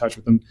to get in touch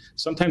with them.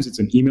 Sometimes it's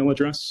an email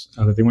address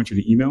that they want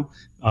you to email,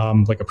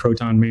 like a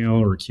Proton Mail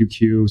or a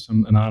QQ,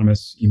 some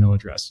anonymous email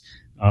address.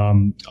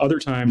 Other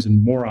times,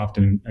 and more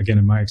often, again,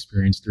 in my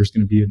experience, there's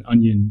going to be an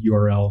onion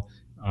URL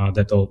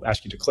that they'll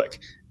ask you to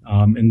click.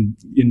 And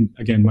in,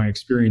 again, my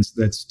experience,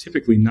 that's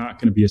typically not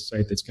going to be a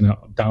site that's going to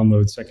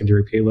download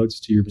secondary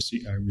payloads to your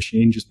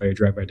machine just by a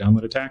drive-by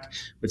download attack.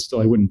 But still,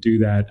 I wouldn't do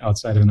that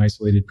outside of an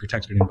isolated,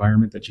 protected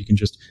environment that you can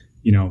just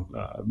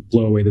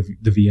blow away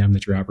the VM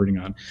that you're operating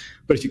on.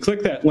 But if you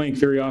click that link,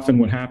 very often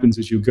what happens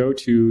is you go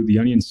to the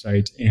Onion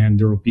site and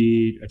there will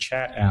be a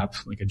chat app,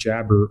 like a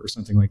Jabber or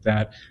something like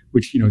that,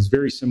 which is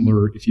very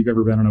similar if you've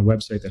ever been on a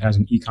website that has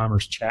an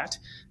e-commerce chat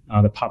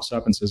that pops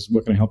up and says,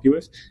 what can I help you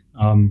with?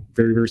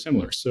 Very, very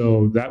similar.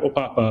 So that will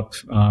pop up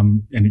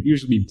and it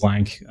usually be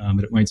blank,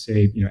 but it might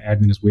say,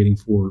 admin is waiting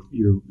for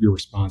your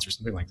response or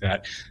something like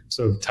that.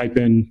 So type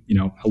in,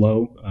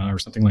 hello or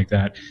something like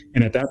that.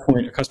 And at that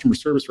point, a customer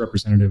service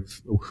representative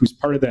who's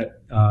part of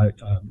that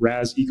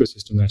RAS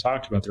ecosystem that I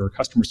talked about, there are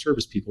customer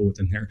service people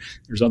within there.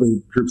 There's other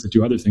groups that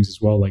do other things as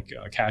well, like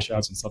cash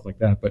outs and stuff like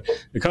that. But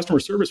the customer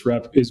service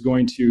rep is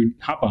going to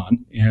hop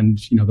on and,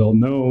 they'll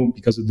know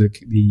because of the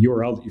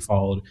URL that you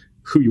followed,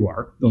 who you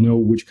are. They'll know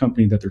which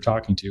company that they're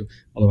talking to.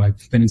 Although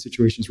I've been in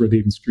situations where they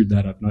even screwed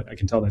that up. And I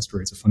can tell that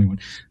story. It's a funny one.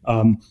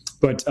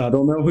 But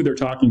they'll know who they're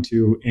talking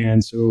to.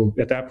 And so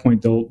at that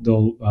point, they'll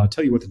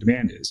tell you what the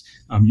demand is.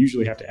 You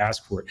usually have to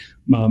ask for it.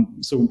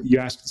 So you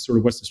ask sort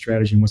of what's the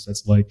strategy and what's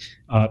that's like.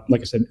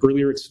 Like I said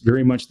earlier, it's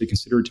very much they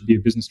consider it to be a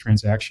business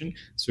transaction.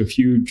 So if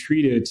you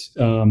treat it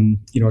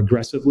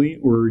aggressively,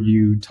 or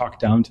you talk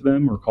down to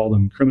them or call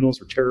them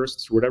criminals or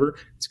terrorists or whatever,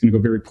 it's going to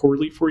go very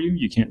poorly for you.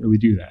 You can't really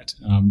do that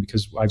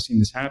because I've seen seen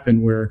this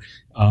happen where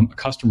a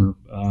customer,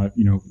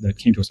 that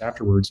came to us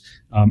afterwards,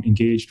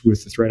 engaged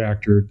with the threat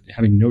actor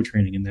having no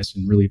training in this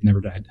and really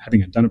never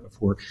having done it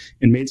before,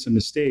 and made some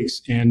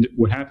mistakes. And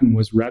what happened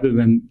was, rather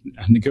than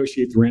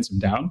negotiate the ransom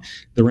down,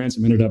 the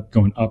ransom ended up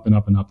going up and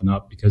up and up and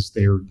up because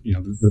they were,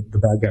 the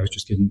bad guy was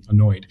just getting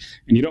annoyed,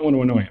 and you don't want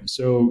to annoy him.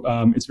 So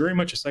it's very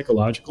much a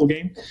psychological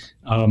game.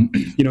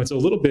 It's a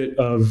little bit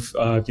of,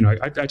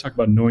 I talk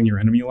about knowing your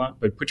enemy a lot,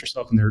 but put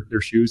yourself in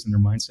their shoes and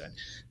their mindset.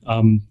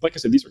 Like I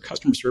said, these are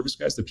customer service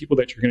guys. The people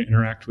that you're going to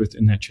interact with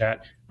in that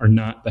chat are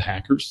not the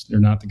hackers. They're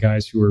not the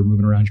guys who are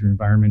moving around your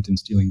environment and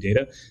stealing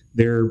data.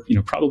 They're,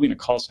 probably in a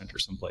call center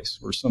someplace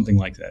or something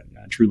like that,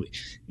 truly.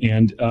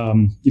 And,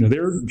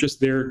 they're just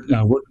there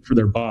working for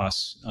their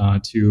boss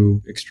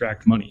to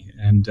extract money.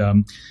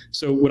 And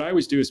so what I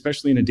always do,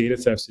 especially in a data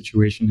theft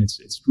situation,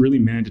 it's really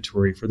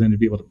mandatory for them to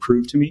be able to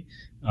prove to me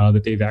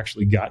that they've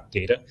actually got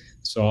data.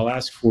 So I'll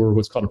ask for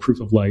what's called a proof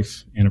of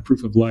life. And a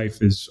proof of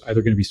life is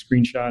either going to be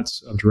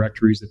screenshots of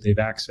directories that they've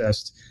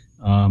accessed,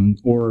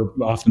 or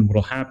often what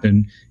will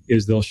happen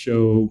is they'll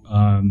show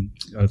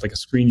like a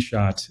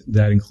screenshot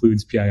that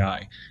includes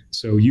PII.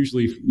 So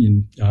usually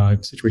in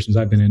situations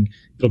I've been in,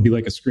 it'll be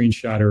like a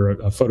screenshot or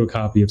a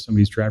photocopy of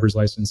somebody's driver's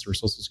license or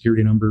social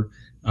security number,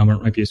 or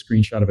it might be a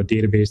screenshot of a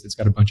database that's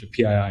got a bunch of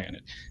PII in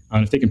it.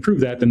 And if they can prove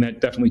that, then that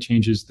definitely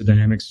changes the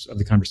dynamics of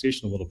the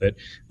conversation a little bit.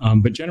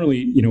 But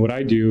generally, what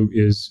I do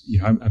is,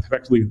 I'm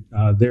effectively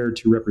there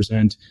to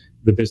represent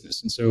the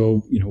business. And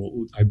so,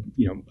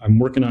 I'm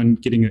working on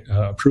getting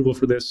approval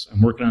for this.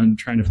 I'm working on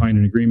trying to find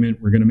an agreement.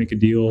 We're going to make a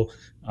deal.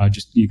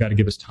 You got to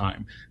give us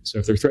time. So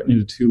if they're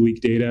threatening to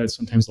leak data,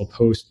 sometimes they'll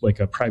post like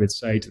a private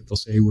site. They'll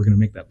say, we're going to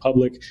make that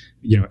public,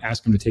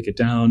 ask them to take it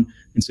down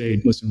and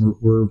say, listen,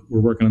 we're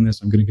working on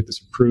this. I'm going to get this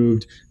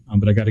approved,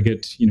 but I got to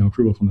get,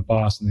 approval from the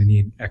boss, and they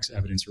need X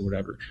evidence or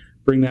whatever.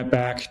 Bring that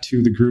back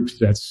to the group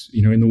that's,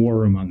 in the war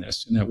room on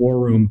this. And that war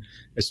room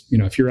is,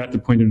 if you're at the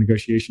point of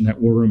negotiation, that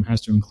war room has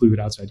to include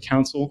outside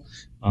counsel,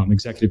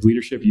 executive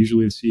leadership.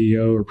 Usually the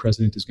CEO or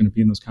president is going to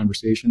be in those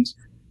conversations.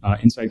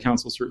 Inside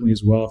counsel certainly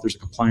as well. If there's a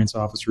compliance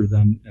officer,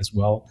 then as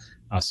well.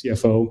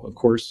 CFO, of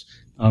course,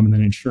 and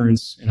then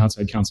insurance and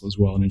outside counsel as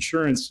well. And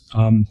insurance,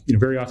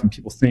 very often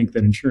people think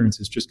that insurance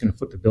is just going to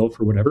foot the bill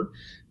for whatever,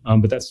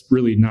 but that's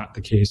really not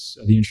the case.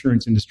 The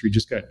insurance industry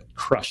just got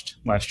crushed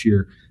last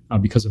year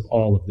because of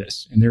all of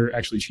this. And they're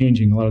actually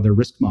changing a lot of their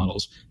risk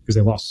models because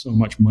they lost so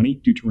much money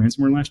due to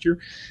ransomware last year.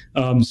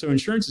 So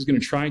insurance is going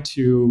to try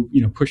to,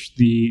 push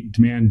the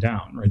demand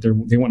down, right?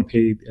 They want to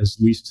pay as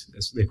least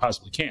as they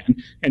possibly can.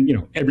 And,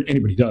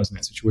 anybody does in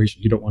that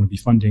situation. You don't want to be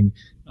funding,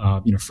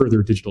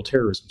 further digital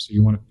terrorism. So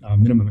you want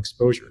minimum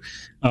exposure.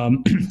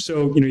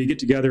 So, you get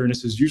together, and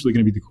this is usually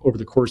going to be over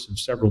the course of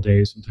several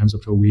days, sometimes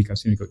up to a week. I've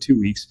seen it go 2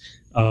 weeks.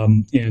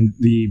 And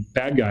the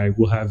bad guy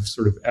will have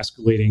sort of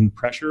escalating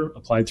pressure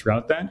applied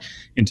throughout that.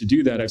 And to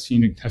do that, I've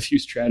seen a few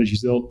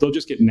strategies. They'll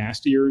just get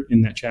nastier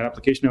in that chat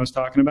application I was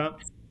talking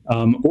about.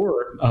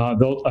 Or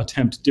they'll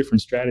attempt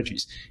different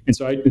strategies. And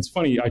so it's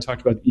funny, I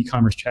talked about the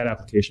e-commerce chat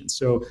application.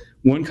 So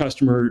one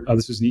customer,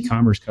 this is an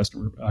e-commerce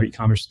customer,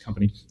 e-commerce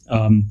company,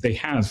 they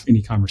have an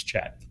e-commerce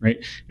chat,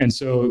 right? And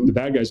so the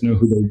bad guys know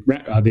who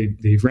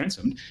they've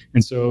ransomed.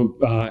 And so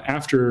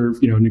after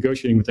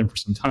negotiating with them for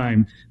some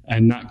time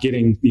and not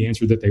getting the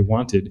answer that they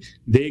wanted,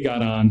 they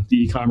got on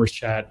the e-commerce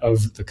chat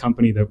of the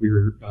company that we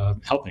were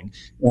helping.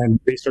 And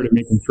they started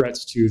making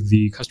threats to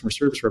the customer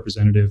service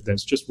representative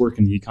that's just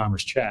working the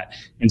e-commerce chat.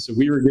 And so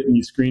we were getting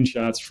these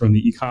screenshots from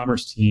the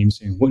e-commerce team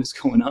saying, what is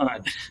going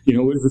on?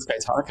 What is this guy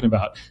talking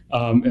about?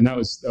 And that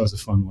was a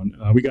fun one.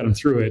 We got him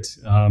through it,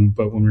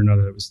 but one way or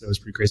another, that was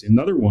pretty crazy.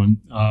 Another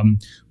one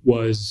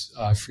was,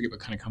 I forget what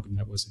kind of company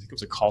that was. I think it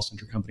was a call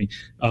center company.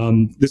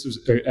 This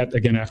was,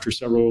 again, after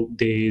several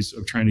days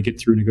of trying to get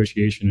through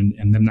negotiation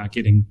and them not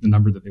getting the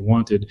number that they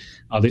wanted,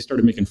 they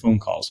started making phone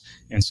calls.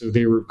 And so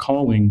they were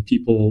calling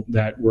people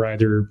that were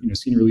either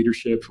senior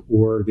leadership,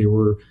 or they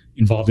were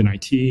involved in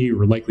IT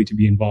or likely to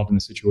be involved in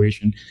the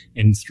situation.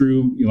 And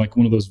through like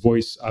one of those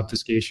voice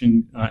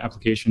obfuscation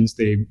applications,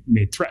 they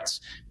made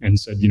threats and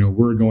said,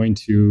 we're going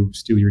to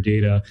steal your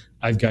data.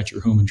 I've got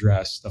your home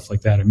address, stuff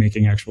like that, and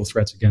making actual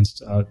threats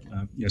against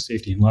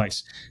safety and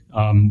life.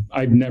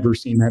 I've never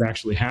seen that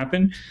actually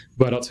happen,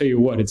 but I'll tell you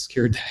what, it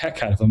scared the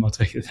heck out of them. I'll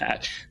tell you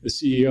that. The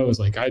CEO was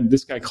like,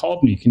 this guy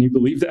called me. Can you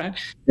believe that?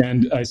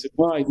 And I said,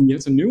 well,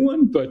 it's a new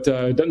one, but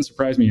it doesn't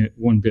surprise me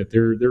one bit.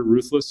 They're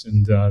ruthless,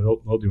 and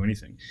they'll do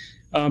anything.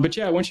 But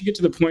yeah, once you get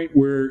to the point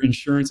where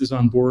insurance is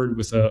on board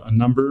with a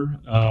number,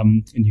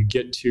 and you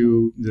get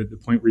to the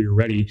point where you're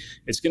ready,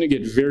 it's going to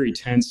get very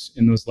tense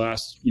in those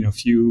last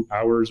few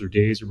hours or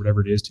days or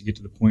whatever it is to get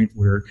to the point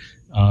where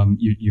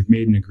you've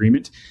made an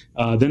agreement.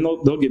 Then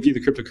they'll give you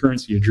the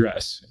cryptocurrency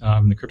address.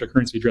 The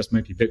cryptocurrency address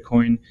might be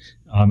Bitcoin,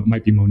 it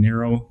might be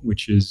Monero,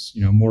 which is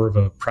more of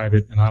a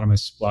private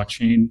anonymous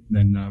blockchain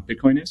than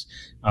Bitcoin is.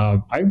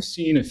 I've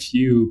seen a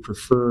few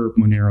prefer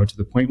Monero to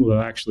the point where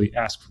they'll actually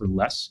ask for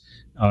less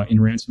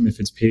in ransom if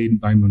it's paid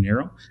by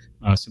Monero.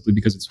 simply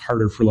because it's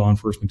harder for law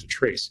enforcement to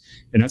trace.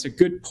 And that's a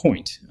good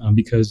point,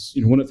 because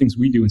one of the things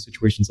we do in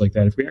situations like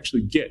that, if we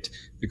actually get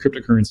the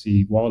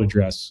cryptocurrency wallet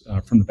address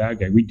from the bad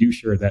guy, we do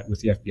share that with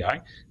the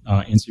FBI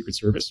and Secret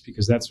Service,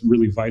 because that's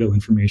really vital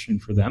information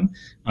for them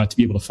to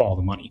be able to follow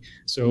the money.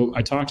 So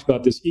I talked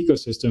about this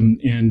ecosystem,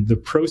 and the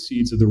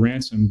proceeds of the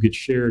ransom get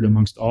shared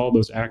amongst all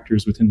those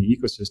actors within the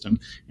ecosystem.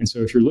 And so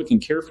if you're looking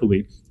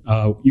carefully,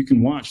 you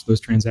can watch those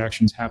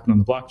transactions happen on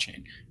the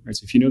blockchain. Right?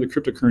 So if you know the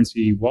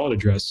cryptocurrency wallet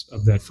address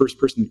of that first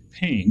person that you're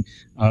paying,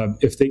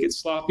 if they get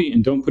sloppy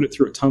and don't put it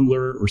through a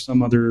tumbler or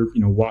some other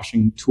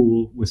washing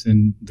tool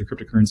within the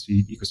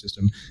cryptocurrency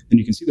ecosystem, then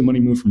you can see the money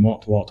move from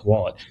wallet to wallet to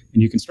wallet,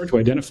 and you can start to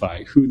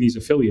identify who these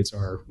affiliates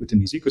are within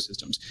these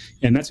ecosystems.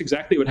 And that's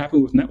exactly what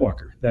happened with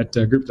NetWalker, that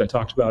group that I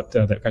talked about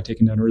that got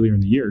taken down earlier in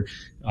the year.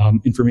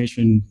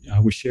 Information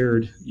was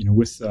shared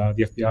with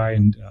the FBI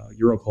and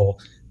Europol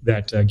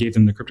that gave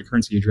them the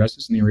cryptocurrency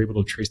addresses, and they were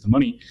able to trace the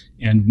money.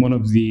 And one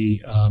of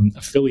the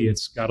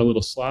affiliates got a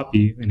little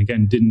sloppy and,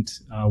 again, didn't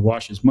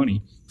wash his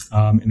money,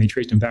 and they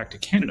traced him back to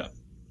Canada.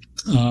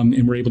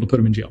 And were able to put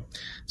him in jail.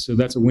 So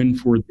that's a win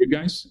for the good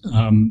guys.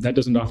 That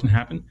doesn't often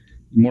happen.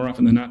 More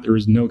often than not, there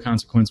is no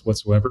consequence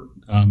whatsoever.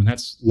 And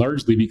that's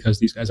largely because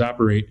these guys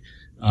operate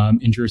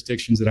in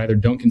jurisdictions that either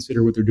don't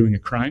consider what they're doing a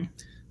crime,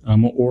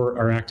 or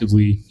are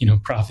actively,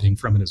 profiting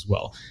from it as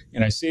well.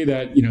 And I say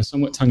that,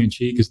 somewhat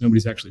tongue-in-cheek, because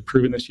nobody's actually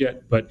proven this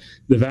yet, but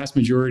the vast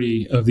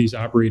majority of these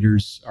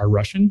operators are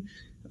Russian.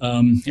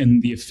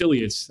 And the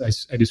affiliates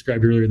I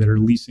described earlier that are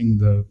leasing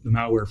the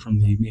malware from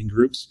the main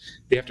groups,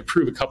 they have to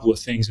prove a couple of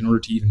things in order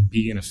to even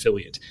be an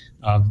affiliate.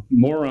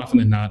 More often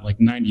than not, like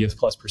 90th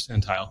plus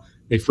percentile,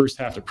 they first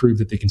have to prove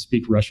that they can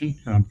speak Russian,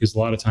 because a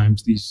lot of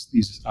times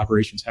these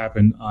operations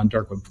happen on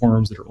dark web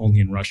forums that are only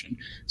in Russian.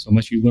 So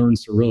unless you learn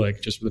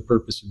Cyrillic just for the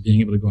purpose of being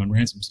able to go and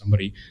ransom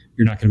somebody,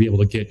 you're not going to be able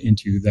to get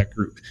into that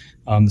group.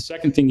 The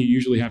second thing you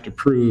usually have to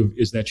prove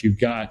is that you've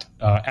got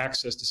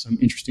access to some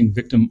interesting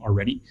victim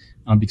already,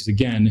 because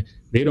again,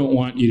 they don't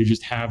want you to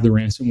just have the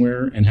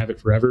ransomware and have it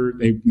forever.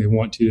 They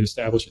want to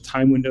establish a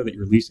time window that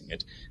you're leasing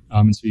it.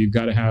 And so you've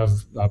got to have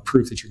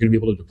proof that you're going to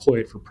be able to deploy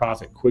it for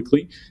profit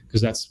quickly,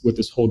 because that's what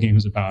this whole game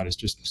is about, is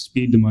just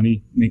speed the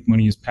money, make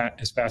money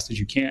as fast as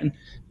you can,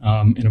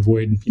 and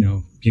avoid,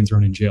 being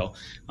thrown in jail.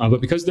 But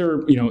because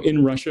they're,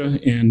 in Russia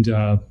and,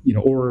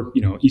 or,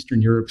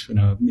 Eastern Europe,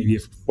 maybe a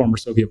former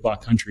Soviet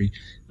bloc country,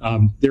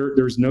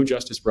 there's no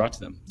justice brought to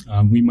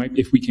them. We might,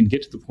 if we can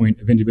get to the point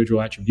of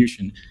individual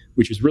attribution,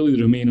 which is really the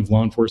domain of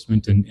law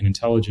enforcement and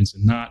intelligence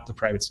and not the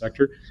private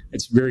sector,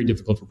 it's very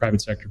difficult for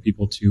private sector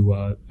people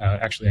to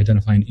actually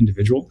identify an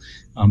individual.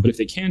 But if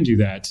they can do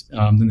that,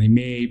 then they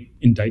may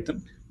indict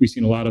them. We've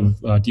seen a lot of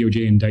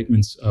DOJ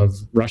indictments of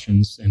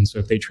Russians, and so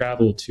if they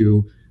travel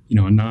to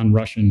a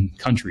non-Russian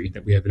country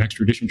that we have an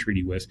extradition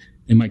treaty with,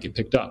 they might get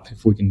picked up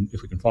if we can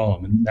follow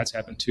them. And that's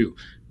happened too,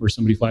 where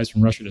somebody flies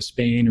from Russia to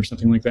Spain or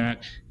something like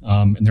that,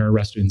 and they're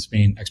arrested in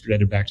Spain,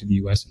 extradited back to the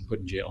US and put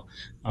in jail.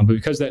 But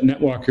because that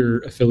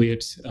NetWalker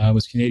affiliate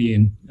was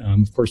Canadian,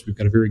 of course, we've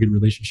got a very good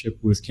relationship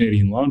with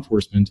Canadian law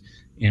enforcement,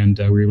 and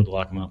we were able to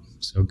lock them up.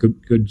 So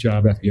good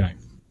job, FBI.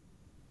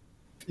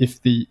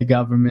 If the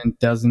government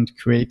doesn't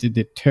create a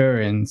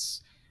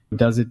deterrence,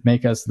 does it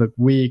make us look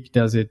weak?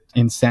 Does it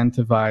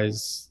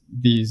incentivize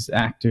these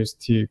actors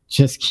to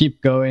just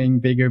keep going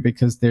bigger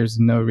because there's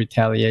no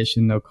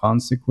retaliation, no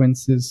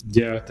consequences?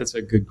 Yeah, that's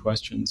a good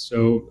question.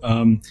 So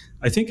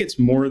I think it's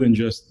more than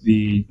just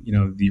the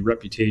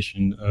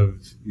reputation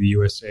of the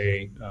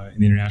USA in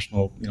the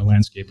international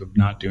landscape of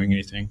not doing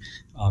anything.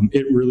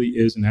 It really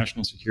is a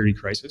national security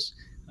crisis.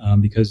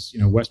 Because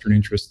Western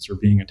interests are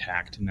being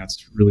attacked, and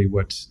that's really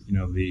what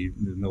the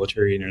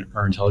military and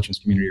our intelligence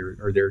community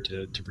are there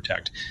to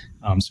protect.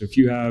 So if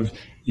you have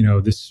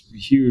this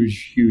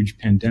huge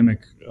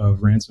pandemic of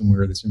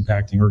ransomware that's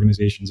impacting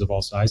organizations of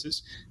all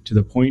sizes, to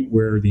the point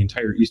where the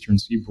entire Eastern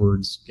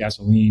Seaboard's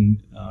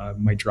gasoline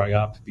might dry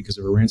up because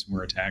of a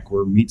ransomware attack,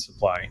 or meat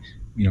supply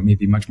may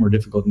be much more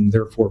difficult, and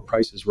therefore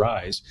prices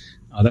rise.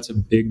 That's a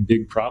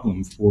big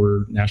problem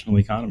for national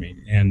economy.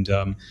 And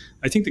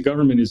I think the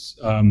government is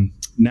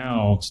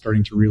now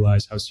starting to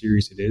realize how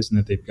serious it is, and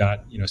that they've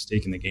got a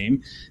stake in the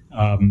game.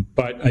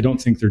 But I don't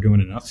think they're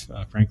doing enough,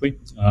 frankly.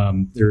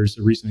 There's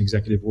a recent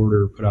executive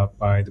order put out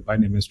by the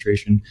Biden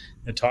administration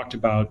that talked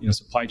about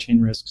supply chain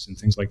risks and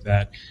things like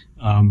that.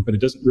 But it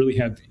doesn't really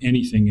have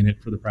anything in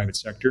it for the private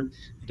sector.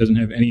 It doesn't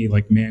have any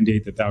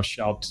mandate that thou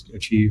shalt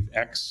achieve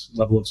X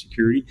level of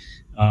security.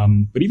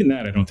 But even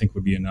that I don't think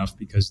would be enough,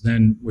 because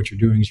then what you're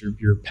doing is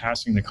you're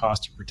passing the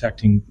cost of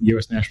protecting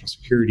U.S. national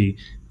security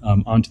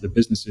onto the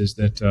businesses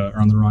that are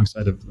on the wrong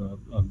side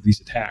of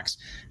these attacks.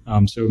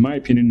 So in my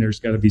opinion, there's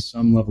got to be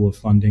some level of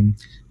funding.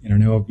 And I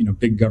know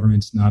big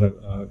government's not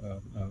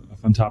a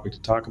fun topic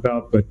to talk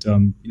about, but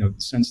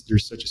since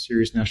there's such a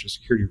serious national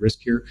security risk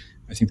here,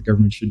 I think the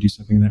government should do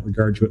something in that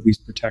regard to at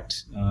least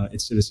protect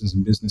its citizens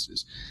and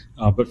businesses.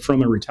 But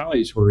from a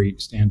retaliatory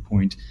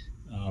standpoint,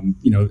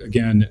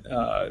 Again,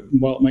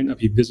 while it might not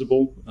be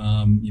visible,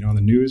 on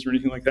the news or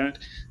anything like that,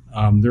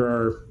 there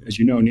are, as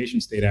you know,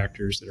 nation-state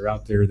actors that are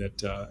out there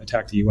that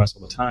attack the U.S.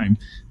 all the time.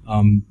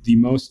 The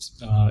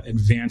most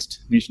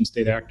advanced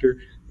nation-state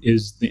actor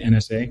is the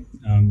NSA,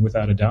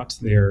 without a doubt.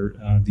 They're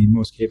the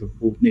most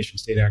capable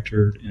nation-state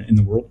actor in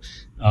the world,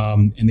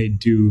 and they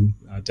do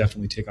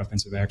definitely take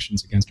offensive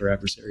actions against our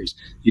adversaries.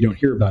 You don't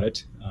hear about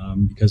it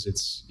because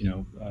it's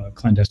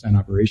clandestine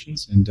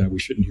operations, and we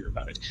shouldn't hear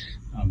about it.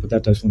 But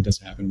that definitely does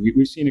happen.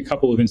 We've seen a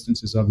couple of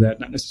instances of that,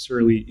 not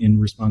necessarily in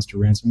response to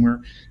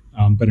ransomware,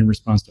 but in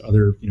response to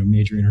other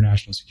major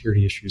international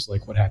security issues,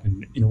 like what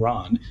happened in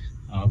Iran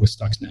with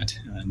Stuxnet.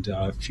 And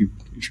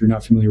if you're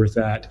not familiar with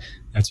that,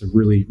 that's a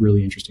really,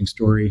 really interesting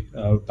story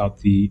about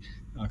the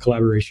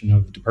collaboration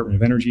of the Department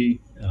of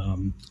Energy,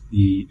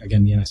 the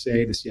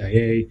NSA, the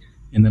CIA,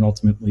 and then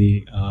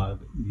ultimately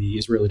the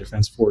Israeli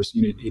Defense Force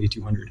Unit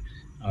 8200.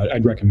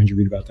 I'd recommend you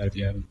read about that if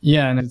you haven't.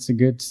 Yeah, and it's a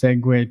good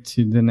segue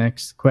to the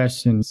next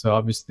question. So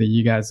obviously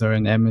you guys are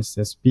an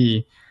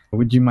MSSP.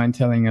 Would you mind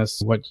telling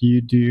us what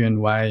you do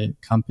and why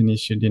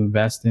companies should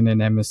invest in an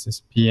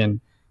MSSP?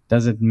 And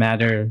does it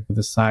matter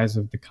the size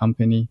of the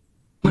company?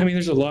 I mean,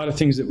 there's a lot of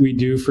things that we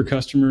do for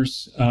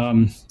customers,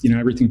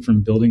 everything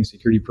from building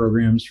security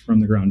programs from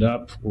the ground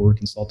up or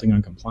consulting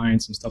on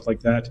compliance and stuff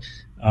like that,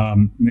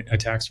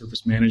 attack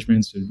surface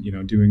management, so,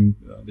 doing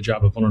the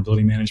job of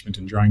vulnerability management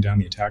and drawing down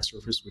the attack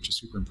surface, which is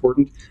super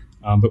important.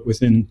 But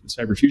within the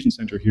Cyber Fusion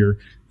Center here,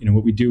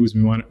 what we do is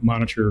we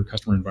monitor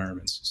customer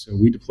environments. So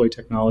we deploy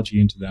technology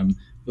into them,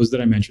 those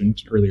that I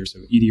mentioned earlier. So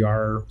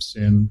EDR,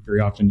 SIM, very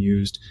often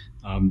used,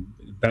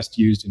 best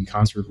used in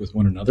concert with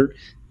one another.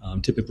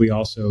 Typically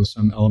also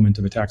some element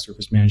of attack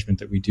surface management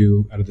that we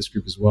do out of this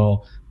group as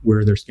well,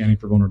 where they're scanning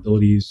for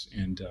vulnerabilities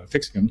and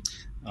fixing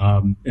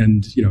them,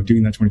 and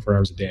doing that 24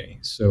 hours a day.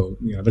 So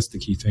that's the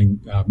key thing.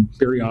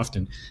 Very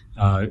often,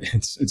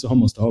 it's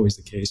almost always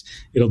the case.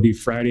 It'll be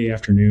Friday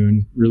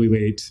afternoon, really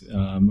late,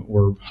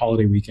 or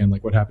holiday weekend,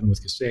 like what happened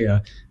with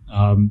Kaseya,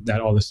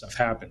 that all this stuff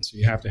happens. So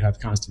you have to have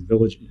constant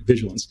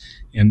vigilance.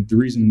 And the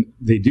reason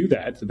they do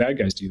that, the bad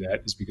guys do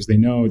that, is because they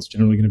know it's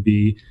generally going to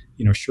be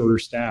shorter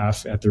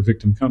staff at their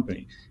victim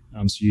company.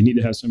 So you need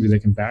to have somebody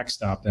that can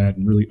backstop that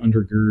and really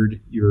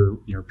undergird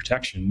your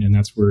protection. And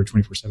that's where a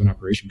 24/7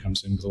 operation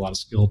comes in, with a lot of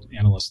skilled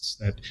analysts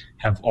that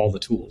have all the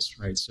tools,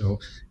 right? So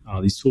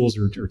these tools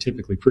are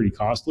typically pretty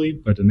costly,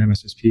 but an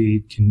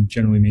MSSP can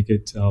generally make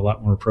it a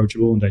lot more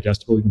approachable and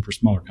digestible, even for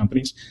smaller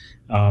companies.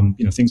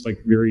 Things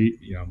like very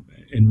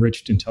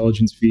enriched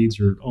intelligence feeds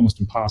are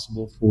almost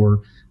impossible for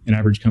an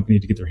average company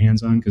to get their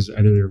hands on, because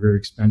either they're very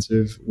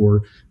expensive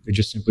or they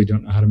just simply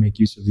don't know how to make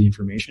use of the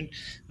information,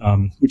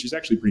 which is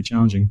actually pretty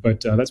challenging.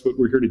 But that's what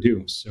we're here to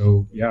do.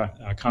 So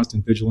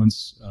constant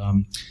vigilance,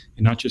 and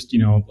not just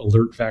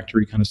alert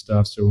factory kind of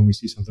stuff. So when we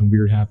see something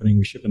weird happening,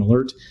 we ship an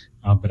alert,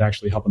 but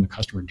actually helping the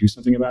customer do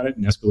something about it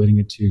and escalating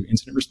it to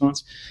incident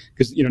response.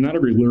 Because not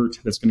every alert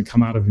that's going to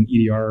come out of an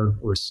EDR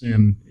or a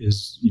SIM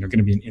is going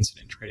to be an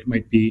incident, right? It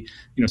might be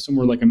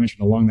somewhere, like I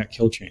mentioned, along that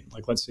kill chain.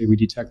 Like, let's say we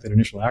detect that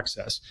initial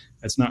access.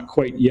 That's not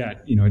quite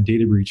yet a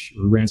data breach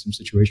or ransom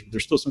situation, but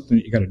there's still something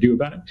that you got to do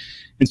about it.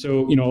 And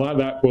so a lot of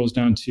that boils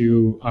down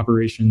to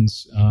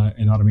operations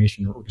and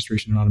automation, or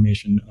orchestration and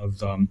automation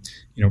of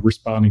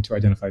responding to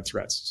identified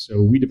threats.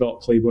 So we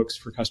develop playbooks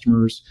for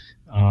customers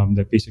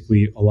that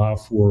basically allow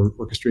for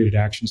orchestrated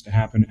actions to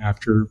happen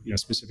after a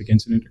specific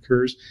incident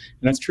occurs.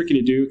 And that's tricky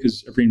to do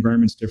because every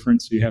environment's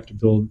different, so you have to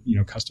build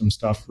custom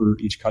stuff for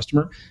each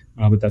customer.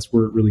 But that's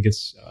where it really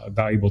gets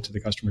valuable to the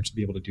customer to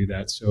be able to do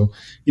that. So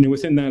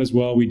within that as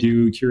well, we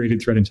do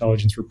curated threat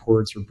intelligence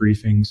reports or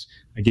briefings.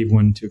 I gave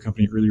one to a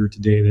company earlier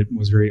today that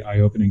was very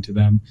eye-opening to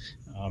them.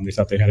 They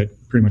thought they had it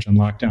pretty much on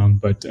lockdown,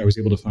 but I was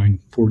able to find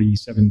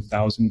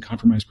 47,000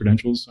 compromised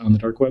credentials on the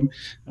dark web,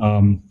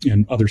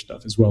 and other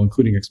stuff as well,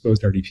 including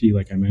exposed RDP,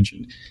 like I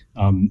mentioned.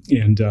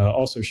 And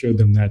also showed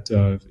them that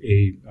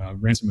a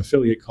ransom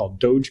affiliate called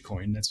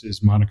Dogecoin, that's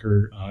his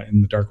moniker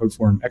in the dark web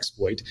forum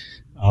Exploit,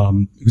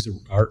 who's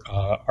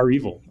our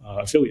evil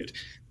affiliate.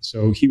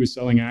 So he was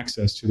selling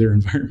access to their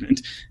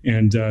environment.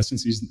 And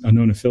since he's a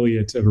known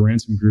affiliate of a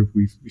ransom group,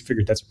 we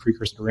figured that's a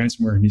precursor to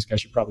ransomware, and these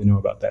guys should probably know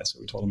about that. So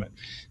we told him it.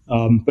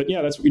 But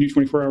that's what we do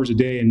 24 hours a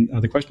day. And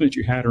the question that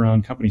you had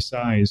around company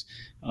size.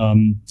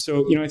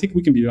 I think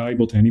we can be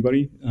valuable to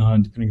anybody,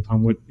 depending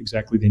upon what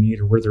exactly they need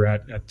or where they're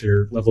at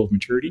their level of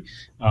maturity,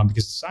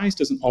 because size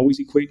doesn't always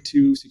equate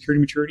to security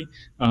maturity.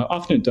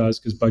 Often it does,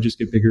 because budgets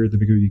get bigger the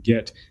bigger you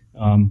get.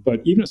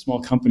 But even a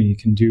small company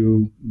can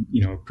do,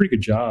 a pretty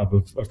good job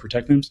of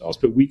protecting themselves,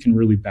 but we can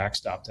really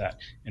backstop that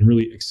and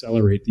really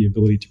accelerate the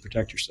ability to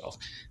protect yourself.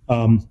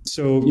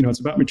 It's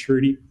about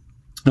maturity.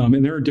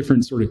 And there are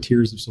different sort of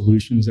tiers of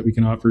solutions that we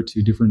can offer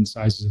to different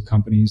sizes of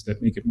companies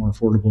that make it more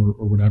affordable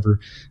or whatever.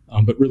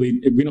 But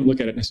really, we don't look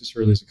at it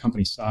necessarily as a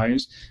company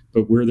size,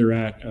 but where they're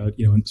at,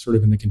 sort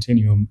of in the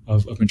continuum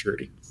of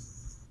maturity.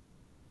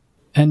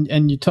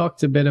 And you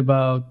talked a bit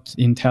about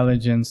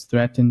intelligence,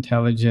 threat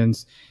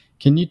intelligence.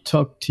 Can you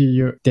talk to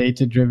your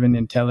data-driven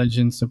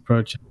intelligence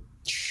approach?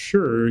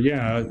 Sure.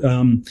 Yeah.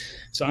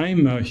 So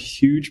I'm a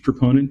huge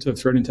proponent of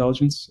threat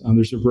intelligence.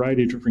 There's a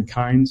variety of different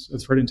kinds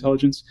of threat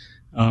intelligence.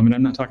 And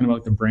I'm not talking about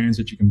like the brands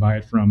that you can buy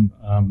it from,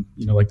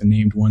 like the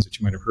named ones that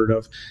you might have heard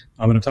of.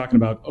 And I'm talking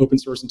about open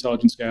source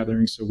intelligence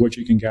gathering. So what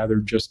you can gather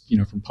just,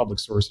 from public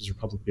sources or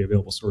publicly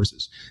available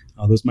sources.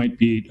 Those might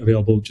be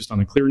available just on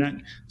the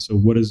ClearNet. So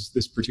what does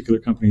this particular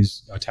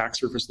company's attack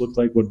surface look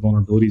like? What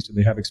vulnerabilities do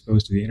they have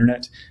exposed to the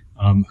internet?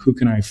 Who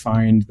can I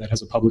find that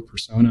has a public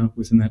persona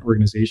within that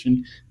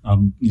organization?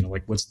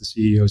 Like what's the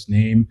CEO's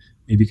name?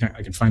 Maybe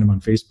I can find him on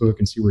Facebook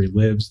and see where he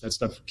lives. That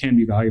stuff can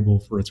be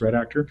valuable for a threat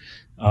actor.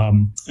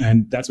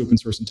 And that's open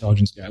source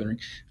intelligence gathering.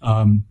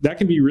 That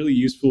can be really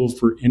useful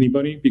for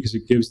anybody because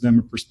it gives them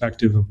a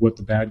perspective of what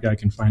the bad guy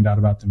can find out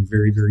about them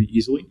very, very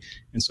easily.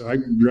 And so I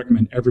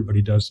recommend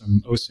everybody does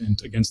some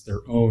OSINT against their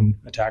own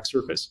attack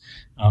surface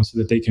so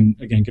that they can,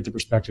 again, get the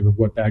perspective of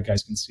what bad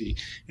guys can see.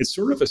 It's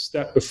sort of a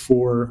step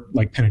before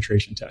like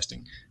penetration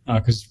testing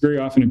because very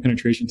often in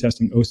penetration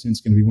testing, OSINT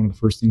is going to be one of the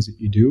first things that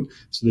you do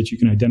so that you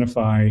can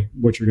identify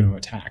what you're going to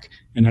attack.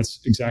 And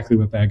that's exactly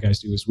what bad guys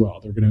do as well.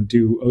 They're going to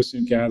do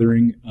OSINT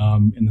gathering,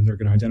 and then they're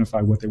going to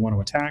identify what they want to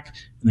attack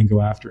and then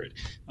go after it.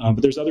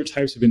 But there's other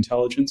types of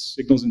intelligence.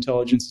 Signals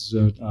intelligence is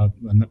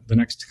the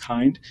next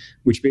kind,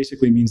 which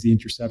basically means the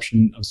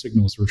interception of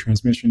signals or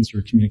transmissions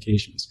or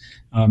communications.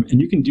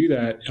 And you can do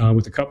that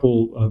with a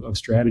couple of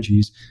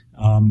strategies.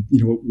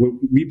 What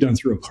we've done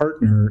through a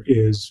partner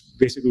is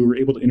basically we're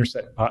able to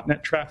intercept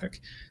botnet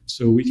traffic.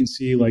 So we can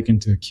see like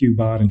into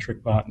QBot and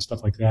TrickBot and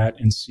stuff like that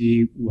and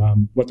see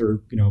what they're,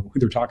 who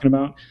they're talking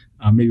about.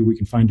 Maybe we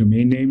can find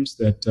domain names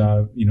that,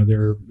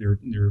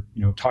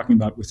 they're talking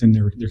about within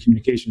their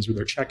communications or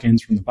their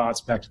check-ins from the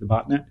bots back to the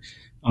botnet.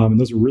 And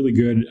those are really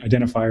good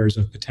identifiers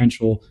of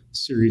potential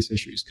serious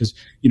issues because,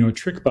 a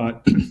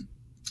TrickBot,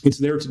 it's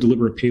there to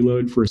deliver a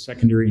payload for a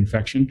secondary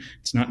infection.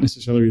 It's not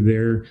necessarily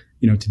there,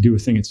 to do a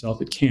thing itself.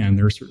 It can.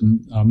 There are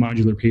certain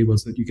modular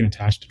payloads that you can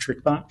attach to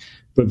TrickBot,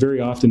 but very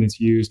often it's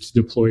used to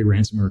deploy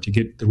ransomware, to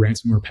get the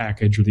ransomware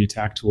package or the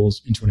attack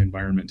tools into an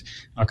environment,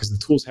 because the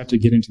tools have to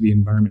get into the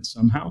environment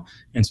somehow.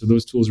 And so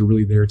those tools are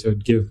really there to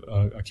give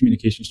a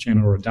communications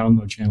channel or a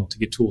download channel to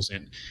get tools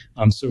in.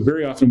 So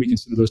very often we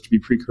consider those to be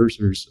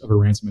precursors of a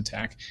ransom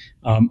attack.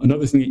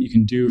 Another thing that you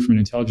can do from an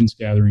intelligence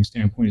gathering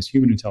standpoint is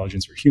human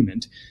intelligence or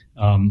HUMINT.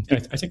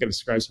 I think I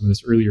described some of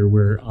this earlier,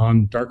 where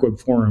on dark web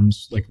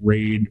forums like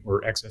RAID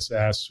or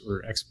XSS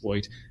or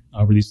Exploit,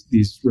 where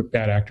these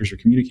bad actors are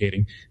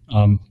communicating,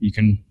 you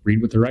can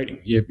read what they're writing.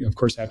 You, of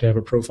course, have to have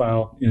a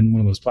profile in one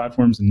of those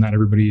platforms, and not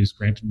everybody is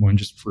granted one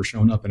just for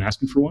showing up and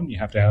asking for one. You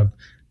have to have,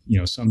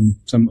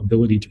 some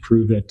ability to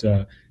prove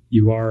that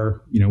you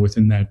are,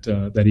 within that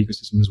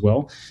ecosystem as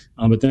well.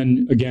 But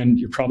then again,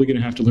 you're probably going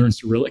to have to learn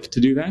Cyrillic to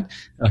do that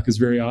because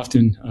very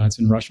often it's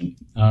in Russian,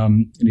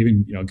 and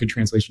even good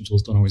translation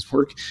tools don't always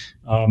work.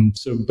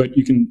 But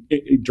you can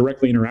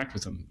directly interact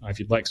with them if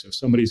you'd like. So if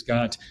somebody's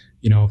got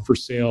for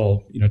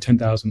sale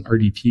 10,000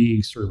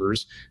 RDP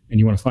servers, and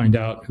you want to find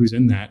out who's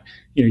in that,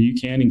 you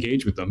can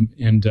engage with them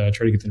and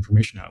try to get the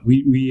information out.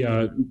 We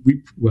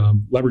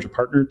leverage a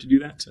partner to do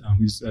that.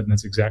 And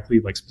that's exactly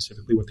like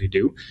specifically what they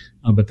do.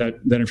 But that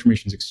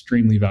information is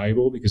extremely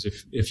valuable because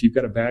if you've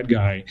got a bad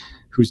guy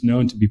who's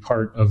known to be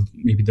part of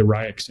maybe the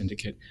Ryuk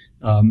syndicate,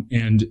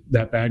 and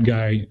that bad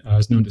guy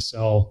is known to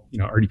sell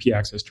RDP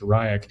access to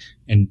Ryuk,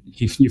 and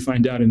if you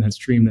find out in that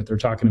stream that they're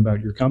talking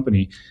about your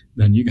company,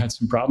 then you got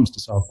some problems to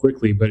solve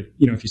quickly. But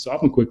if you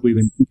solve them quickly,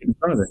 then you get in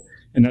front of it,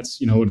 and that's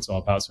what it's all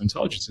about. So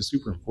intelligence is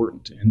super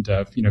important, and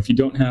if you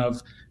don't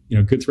have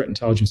good threat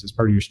intelligence as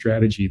part of your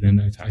strategy,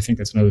 then I think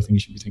that's another thing you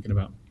should be thinking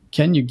about.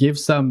 Can you give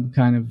some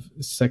kind of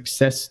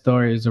success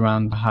stories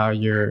around how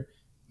you're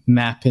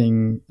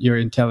mapping your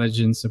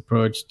intelligence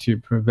approach to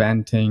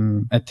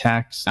preventing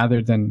attacks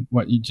other than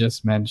what you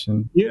just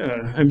mentioned?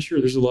 Yeah, I'm sure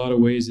there's a lot of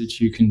ways that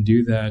you can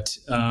do that.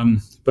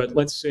 But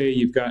let's say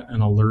you've got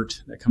an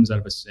alert that comes out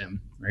of a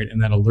SIM, right?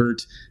 And that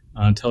alert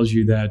tells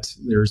you that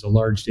there's a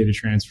large data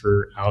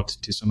transfer out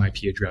to some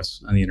IP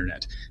address on the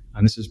internet.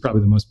 And this is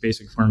probably the most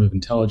basic form of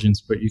intelligence,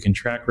 but you can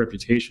track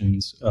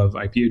reputations of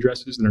IP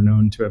addresses that are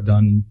known to have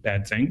done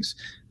bad things.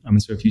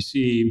 And so if you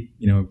see,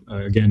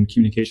 again,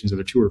 communications that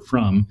are to or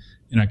from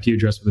an IP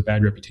address with a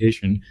bad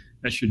reputation,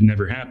 that should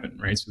never happen,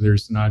 right? So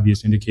there's an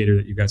obvious indicator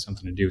that you've got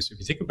something to do. So if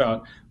you think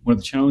about one of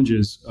the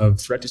challenges of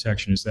threat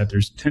detection is that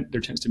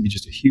there tends to be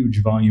just a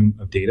huge volume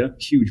of data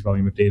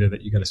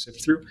that you got to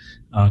sift through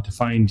to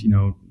find,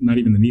 not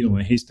even the needle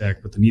in a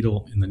haystack, but the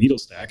needle in the needle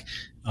stack.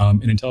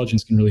 And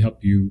intelligence can really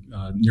help you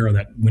narrow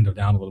that window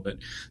down a little bit.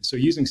 So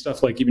using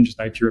stuff like even just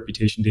IP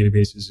reputation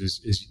databases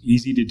is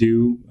easy to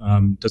do,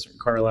 doesn't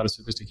require a lot of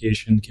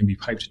sophistication, can be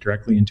piped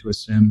directly into a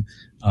SIM,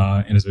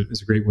 and is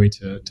a great way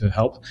to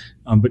help.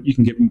 But you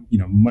can get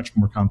much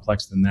more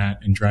complex than that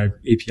and drive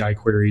API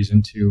queries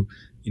into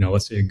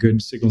let's say a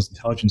good signals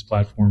intelligence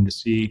platform to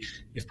see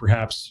if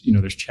perhaps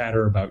there's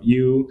chatter about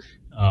you.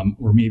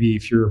 Or maybe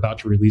if you're about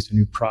to release a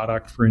new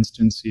product, for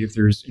instance, see if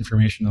there's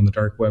information on the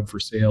dark web for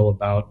sale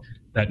about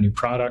that new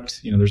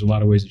product. There's a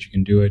lot of ways that you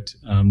can do it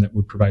that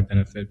would provide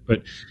benefit.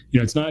 But,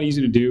 it's not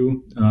easy to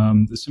do.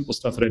 The simple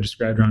stuff that I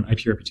described around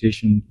IP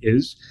reputation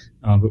is,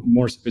 but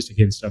more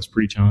sophisticated stuff is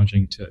pretty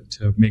challenging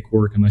to make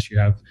work unless you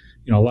have,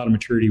 a lot of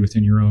maturity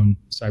within your own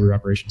cyber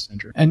operations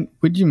center. And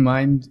would you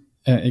mind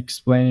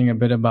explaining a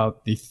bit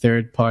about the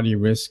third-party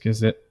risk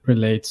as it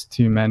relates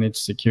to managed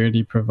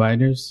security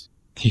providers?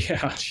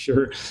 Yeah,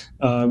 sure.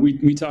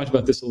 We talked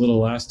about this a little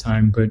last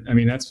time, but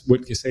that's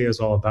what Kaseya is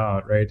all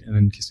about, right?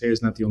 And Kaseya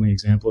is not the only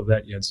example of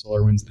that. You had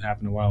SolarWinds that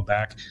happened a while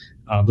back.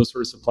 Those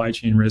sort of supply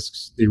chain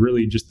risks,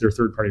 they're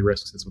third-party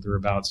risks. That's what they're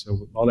about.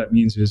 So all that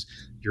means is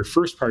your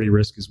first-party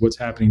risk is what's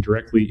happening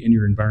directly in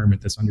your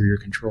environment that's under your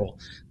control.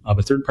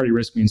 But third-party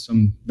risk means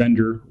some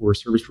vendor or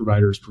service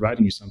provider is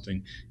providing you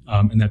something,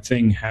 and that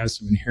thing has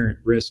some inherent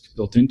risk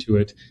built into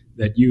it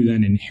that you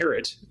then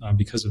inherit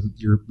because of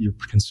you're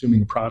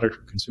consuming a product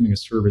or consuming a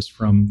service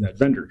from that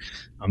vendor.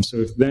 So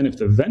if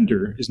the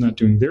vendor is not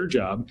doing their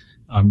job,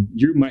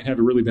 you might have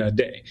a really bad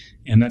day.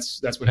 And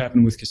that's what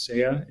happened with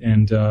Kaseya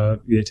and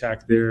the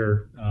attack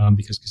there,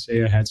 because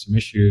Kaseya had some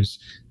issues.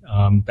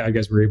 Bad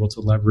guys were able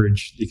to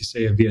leverage the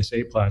Kaseya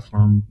VSA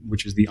platform,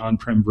 which is the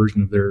on-prem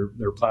version of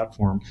their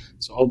platform.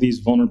 So all these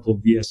vulnerable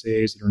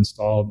VSAs that are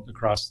installed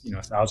across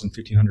 1,000,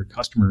 1,500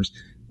 customers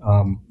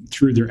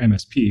through their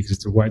MSP, because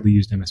it's a widely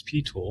used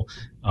MSP tool,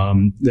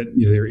 that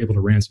they were able to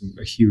ransom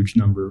a huge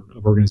number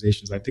of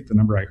organizations. I think the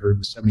number I heard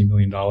was $70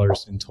 million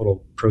in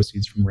total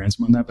proceeds from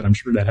ransom on that, but I'm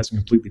sure that hasn't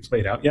completely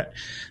played out yet.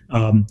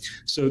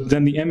 So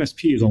then the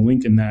MSP is a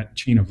link in that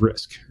chain of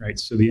risk, right?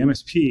 So the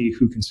MSP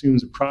who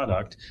consumes a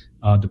product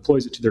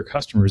deploys it to their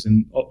customers,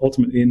 and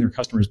ultimately in their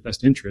customers'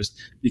 best interest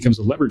becomes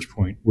a leverage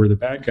point where the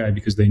bad guy,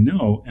 because they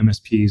know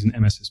MSPs and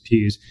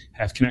MSSPs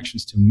have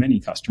connections to many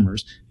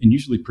customers, and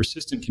usually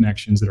persistent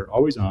connections that are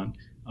always on,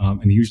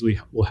 and they usually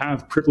will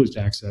have privileged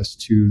access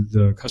to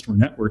the customer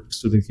network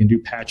so they can do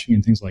patching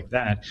and things like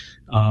that.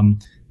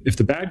 If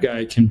the bad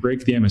guy can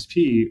break the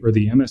MSP or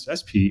the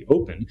MSSP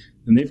open,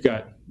 then they've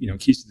got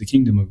keys to the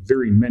kingdom of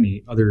very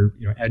many other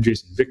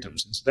adjacent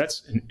victims. And so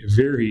that's a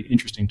very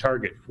interesting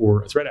target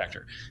for a threat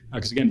actor.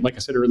 Because again, like I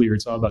said earlier,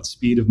 it's all about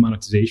speed of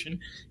monetization.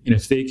 And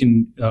if they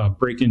can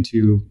break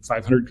into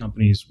 500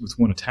 companies with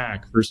one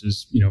attack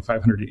versus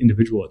 500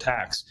 individual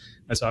attacks,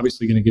 that's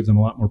obviously going to give them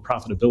a lot more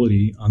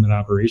profitability on that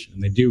operation.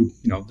 And they do,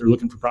 they're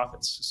looking for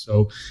profits.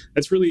 So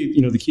that's really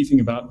the key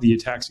thing about the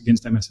attacks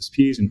against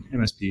MSSPs and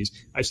MSPs.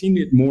 I've seen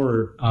it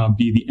more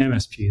be the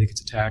MSP that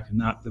gets attacked and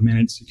not the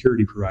managed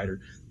security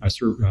provider,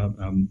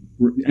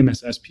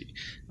 MSSP.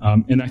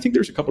 And I think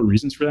there's a couple of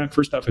reasons for that.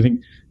 First off, I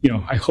think,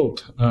 I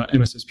hope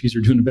MSSPs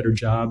are doing a better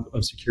job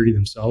of security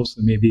themselves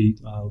and maybe,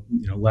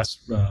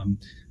 less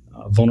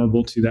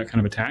vulnerable to that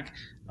kind of attack.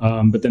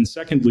 But then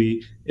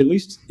secondly, at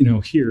least,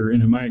 here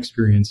and in my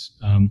experience,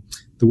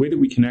 the way that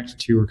we connect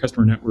to our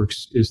customer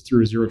networks is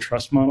through a zero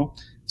trust model.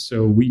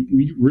 So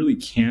we really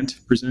can't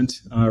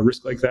present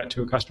risk like that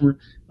to a customer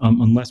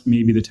unless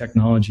maybe the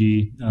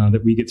technology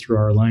that we get through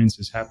our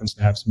alliances happens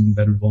to have some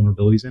embedded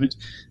vulnerabilities in it.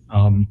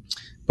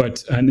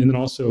 And then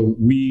also,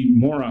 we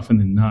more often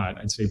than not,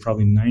 I'd say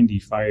probably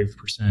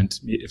 95%,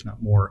 if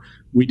not more,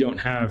 we don't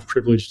have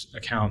privileged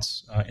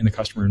accounts in the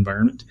customer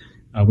environment.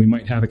 We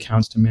might have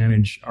accounts to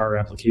manage our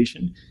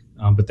application,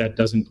 but that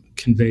doesn't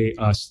convey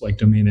us like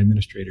domain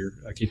administrator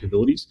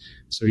capabilities.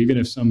 So even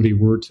if somebody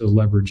were to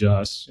leverage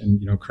us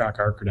and crack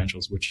our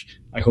credentials, which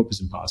I hope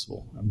is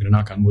impossible, I'm going to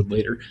knock on wood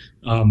later,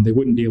 they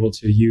wouldn't be able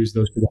to use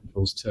those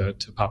credentials to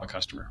pop a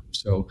customer.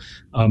 So,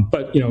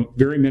 but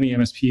very many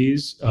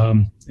MSPs,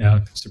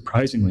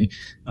 surprisingly,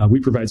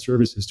 we provide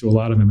services to a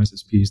lot of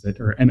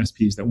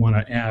MSSPs that want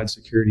to add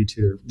security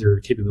to their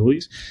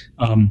capabilities.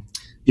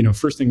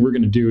 First thing we're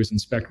going to do is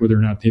inspect whether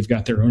or not they've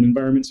got their own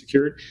environment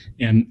secured,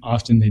 and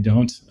often they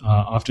don't.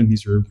 Often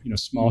these are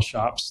small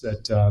shops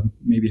that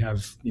maybe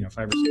have 5 or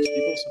 6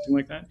 people, something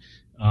like that,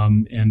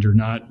 and are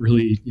not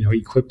really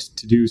equipped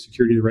to do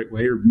security the right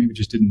way, or maybe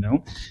just didn't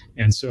know.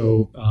 And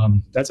so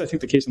that's, I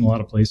think, the case in a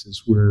lot of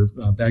places where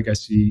bad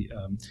guys see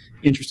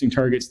interesting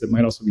targets that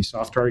might also be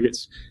soft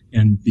targets,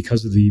 and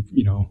because of the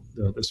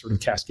sort of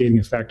cascading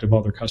effect of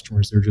all their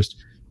customers, they're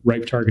just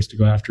ripe targets to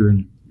go after,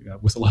 and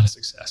with a lot of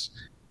success.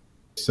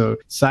 So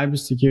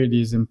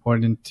cybersecurity is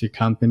important to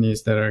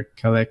companies that are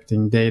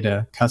collecting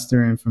data,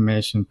 customer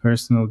information,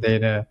 personal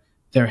data.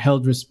 They're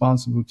held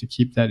responsible to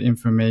keep that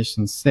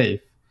information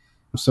safe.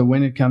 So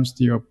when it comes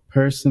to your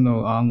personal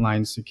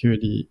online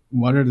security,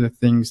 what are the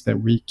things that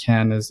we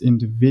can as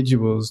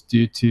individuals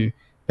do to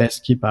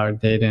best keep our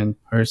data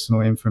and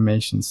personal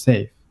information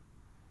safe?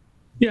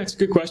 Yeah, it's a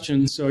good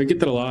question. So I get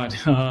that a lot.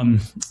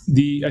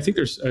 I think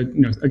there's,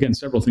 again,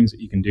 several things that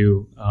you can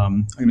do.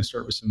 I'm going to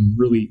start with some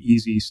really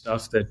easy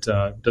stuff that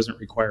doesn't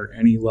require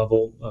any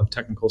level of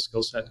technical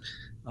skill set.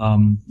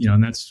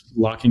 And that's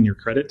locking your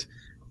credit.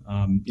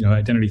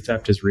 Identity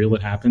theft is real;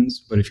 it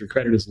happens. But if your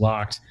credit is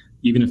locked,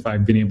 even if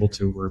I've been able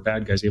to, or a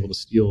bad guy's able to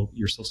steal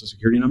your social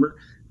security number,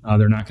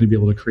 They're not going to be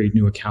able to create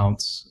new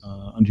accounts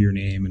under your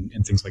name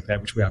and things like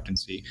that, which we often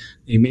see.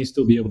 They may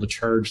still be able to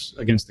charge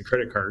against the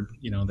credit card,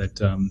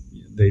 that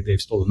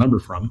they've stole the number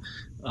from,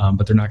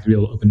 but they're not going to be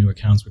able to open new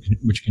accounts,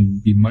 which can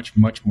be much,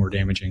 much more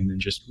damaging than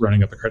just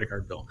running up a credit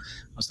card bill.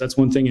 So that's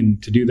one thing.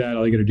 And to do that,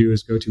 all you got to do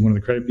is go to one of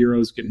the credit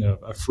bureaus, get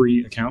a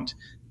free account,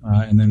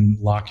 and then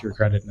lock your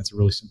credit. And that's a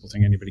really simple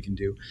thing anybody can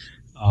do.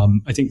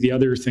 I think the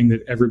other thing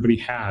that everybody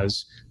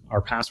has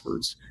are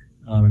passwords.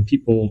 And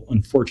people,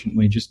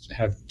 unfortunately, just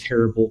have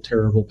terrible,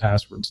 terrible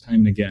passwords time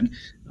and again.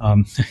 I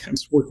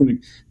was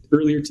working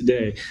earlier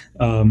today.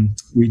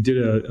 We did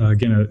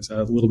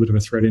a little bit of a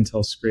threat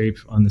intel scrape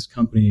on this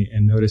company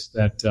and noticed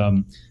that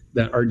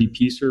that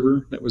RDP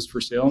server that was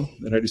for sale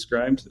that I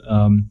described,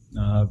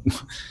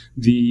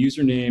 the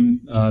username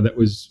that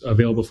was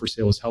available for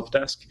sale was help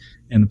desk,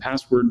 and the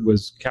password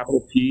was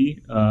capital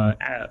P,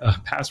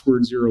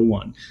 password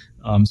 01.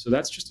 So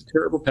that's just a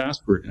terrible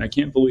password. And I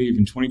can't believe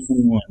in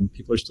 2021,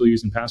 people are still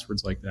using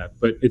passwords like that.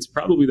 But it's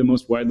probably the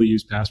most widely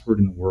used password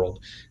in the world.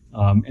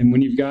 And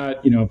when you've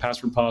got, a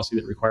password policy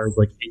that requires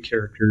like 8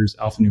 characters,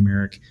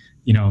 alphanumeric,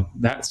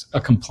 that's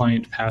a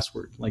compliant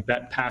password. Like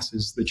that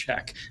passes the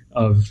check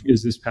of,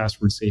 is this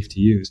password safe to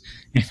use?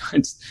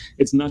 And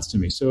it's nuts to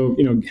me. So,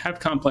 have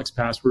complex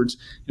passwords.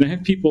 And I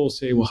have people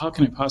say, well, how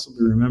can I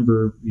possibly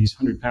remember these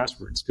 100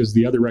 passwords? Because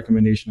the other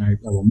recommendation I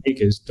will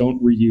make is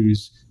don't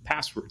reuse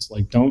passwords.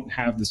 Like don't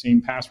have the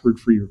same password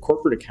for your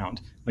corporate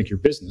account, like your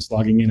business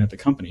logging in at the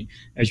company,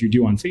 as you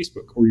do on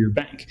Facebook or your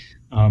bank,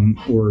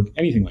 or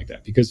anything like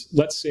that. Because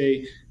let's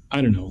say,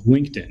 I don't know,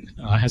 LinkedIn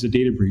has a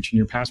data breach and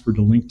your password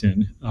to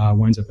LinkedIn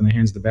winds up in the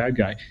hands of the bad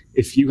guy.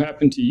 If you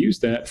happen to use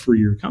that for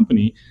your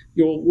company,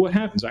 what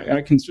happens?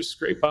 I can just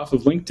scrape off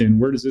of LinkedIn,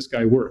 where does this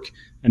guy work?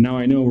 And now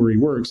I know where he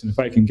works. And if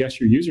I can guess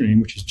your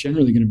username, which is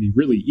generally going to be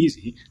really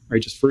easy,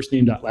 right? Just first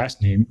name dot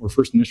last name or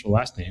first initial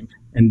last name,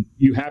 and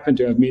you happen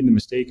to have made the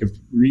mistake of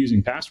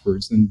reusing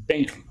passwords, then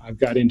bam, I've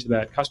got into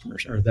that customer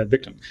or that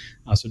victim.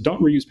 So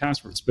don't reuse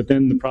passwords. But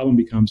then the problem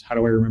becomes, how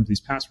do I remember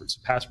these passwords?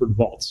 So password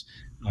vaults.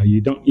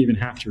 You don't even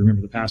have to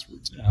remember the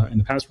passwords. And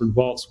the password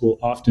vaults will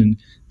often,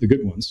 the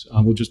good ones,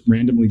 will just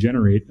randomly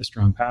generate a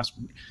strong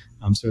password.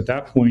 So at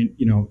that point,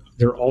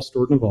 they're all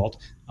stored in a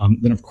vault.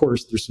 Then, of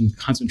course, there's some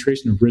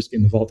concentration of risk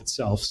in the vault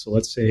itself. So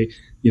let's say,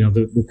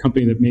 the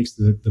company that makes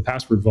the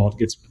password vault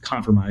gets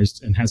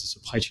compromised and has a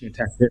supply chain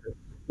attack there.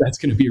 That's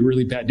going to be a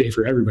really bad day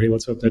for everybody.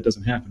 Let's hope that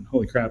doesn't happen.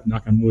 Holy crap,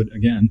 knock on wood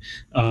again.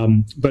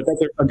 But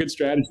that's a good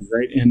strategy,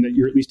 right? And that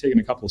you're at least taking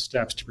a couple of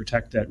steps to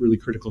protect that really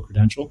critical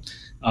credential.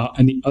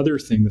 And the other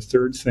thing, the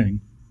third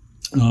thing,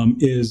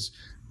 is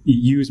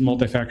use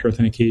multi-factor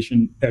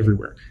authentication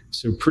everywhere.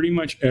 So pretty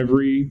much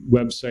every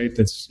website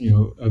that's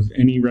of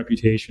any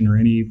reputation or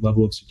any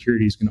level of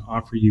security is going to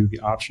offer you the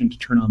option to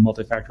turn on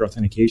multi-factor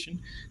authentication.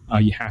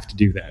 You have to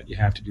do that. You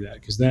have to do that,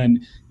 because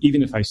then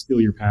even if I steal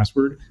your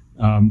password,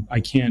 I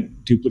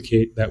can't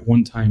duplicate that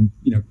one-time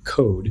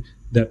code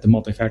that the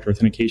multi-factor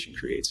authentication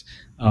creates.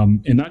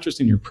 And not just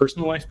in your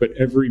personal life, but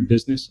every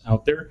business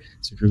out there.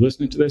 So if you're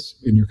listening to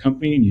this in your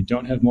company and you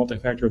don't have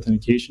multi-factor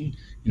authentication,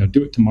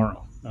 do it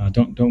tomorrow.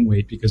 Don't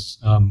wait, because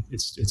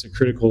it's a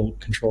critical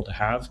control to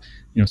have.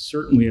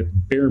 Certainly at the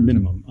bare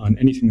minimum on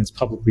anything that's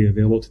publicly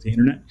available to the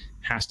internet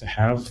has to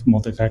have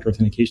multi-factor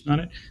authentication on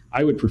it.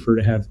 I would prefer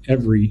to have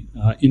every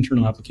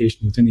internal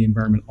application within the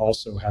environment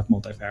also have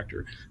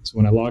multi-factor. So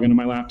when I log into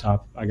my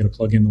laptop, I got to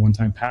plug in the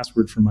one-time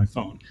password from my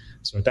phone.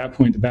 So at that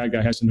point, the bad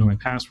guy has to know my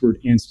password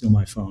and steal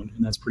my phone,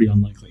 and that's pretty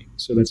unlikely.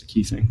 So that's a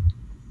key thing.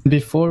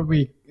 Before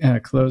we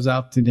close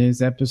out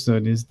today's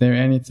episode, is there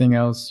anything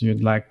else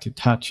you'd like to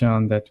touch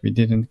on that we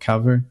didn't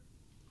cover?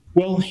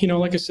 Well,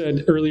 like I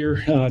said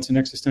earlier, it's an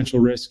existential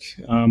risk.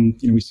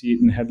 We see it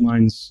in the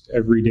headlines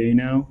every day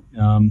now.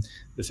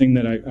 The thing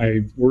that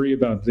I worry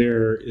about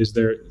there is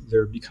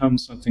there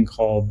becomes something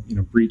called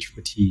breach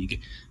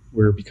fatigue,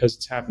 where because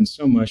it's happened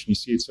so much and you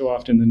see it so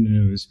often in the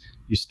news,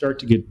 you start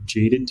to get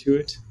jaded to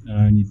it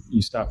and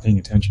you stop paying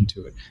attention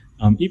to it.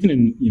 Even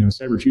in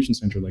Cyber Fusion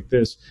Center like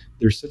this,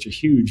 there's such a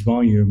huge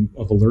volume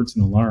of alerts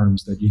and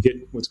alarms that you get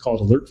what's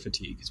called alert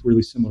fatigue. It's a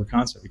really similar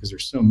concept because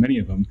there's so many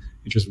of them,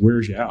 it just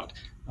wears you out.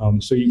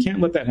 So you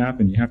can't let that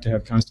happen. You have to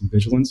have constant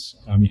vigilance.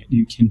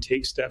 You can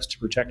take steps to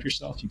protect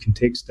yourself. You can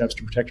take steps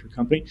to protect your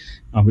company,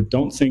 but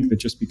don't think that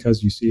just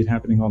because you see it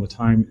happening all the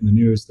time in the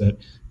news that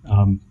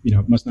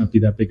it must not be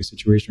that big a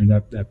situation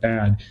or that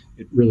bad.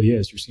 It really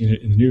is. You're seeing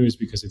it in the news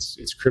because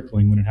it's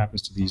crippling when it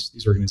happens to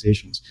these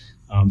organizations.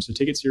 So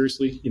take it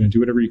seriously. Do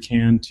whatever you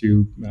can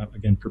to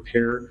again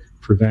prepare,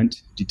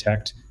 prevent,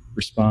 detect,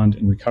 respond,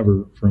 and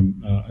recover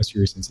from a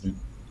serious incident.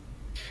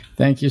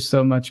 Thank you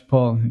so much,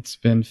 Paul. It's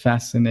been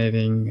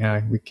fascinating.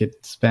 We could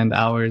spend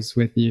hours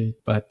with you,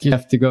 but you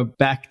have to go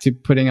back to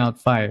putting out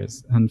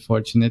fires,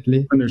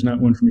 unfortunately. And there's not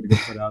one for me to go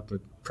put out, but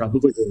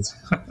probably is.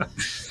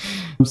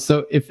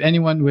 So if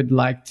anyone would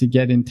like to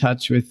get in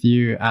touch with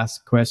you,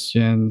 ask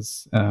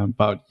questions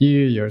about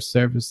you, your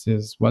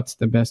services, what's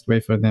the best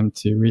way for them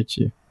to reach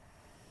you?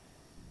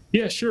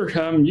 Yeah, sure.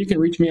 You can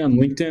reach me on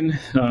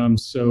LinkedIn.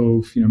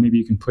 So, maybe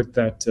you can put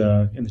that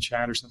in the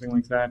chat or something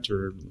like that,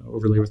 or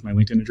overlay with my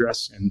LinkedIn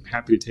address. And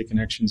happy to take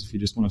connections if you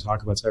just want to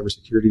talk about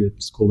cybersecurity.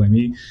 That's cool by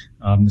me.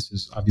 This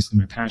is obviously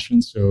my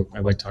passion, so I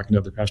like talking to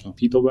other passionate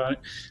people about it.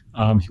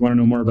 If you want to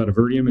know more about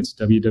Avertium, it's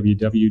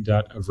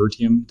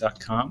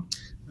www.avertium.com.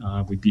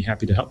 We'd be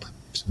happy to help.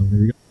 So there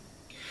you go.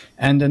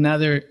 And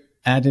another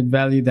added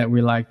value that we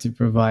like to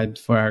provide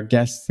for our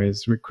guests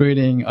is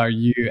recruiting. Are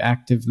you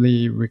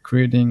actively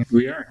recruiting?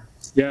 We are.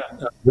 Yeah,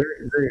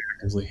 very, very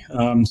actively.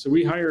 So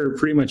we hire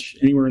pretty much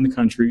anywhere in the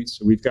country.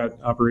 So we've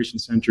got operation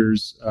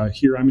centers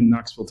here. I'm in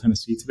Knoxville,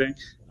 Tennessee today.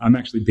 I'm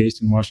actually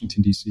based in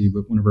Washington, D.C.,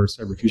 but one of our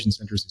cyber fusion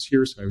centers is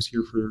here. So I was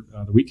here for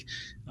the week.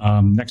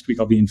 Next week,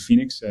 I'll be in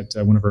Phoenix at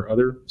one of our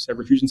other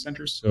cyber fusion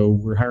centers. So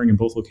we're hiring in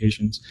both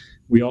locations.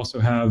 We also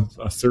have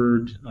a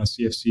third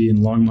CFC in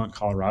Longmont,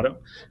 Colorado.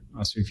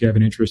 So if you have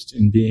an interest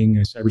in being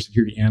a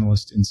cybersecurity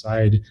analyst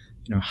inside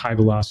high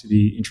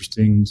velocity,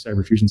 interesting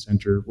cyber fusion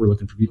center, we're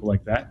looking for people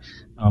like that.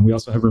 We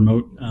also have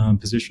remote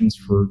positions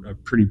for a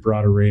pretty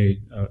broad array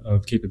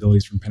of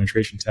capabilities, from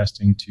penetration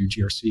testing to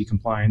GRC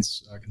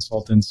compliance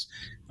consultants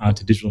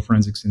to digital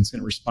forensics,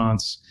 incident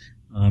response,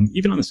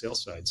 even on the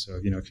sales side.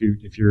 So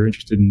if you're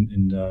interested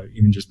in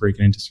even just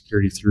breaking into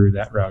security through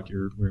that route,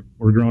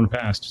 we're growing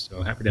fast.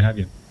 So happy to have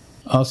you.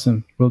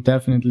 Awesome. We'll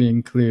definitely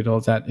include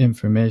all that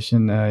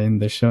information in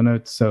the show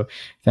notes. So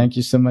thank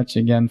you so much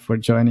again for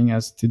joining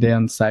us today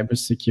on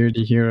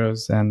Cybersecurity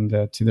Heroes. And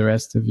to the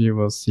rest of you,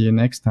 we'll see you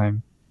next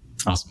time.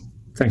 Awesome.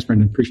 Thanks,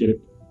 Brendan. Appreciate it.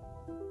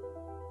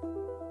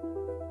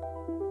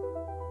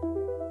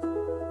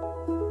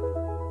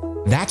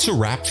 That's a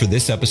wrap for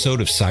this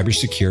episode of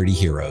Cybersecurity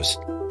Heroes.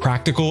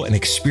 Practical and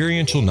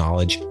experiential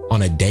knowledge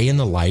on a day in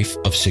the life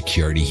of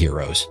security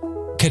heroes.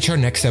 Catch our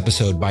next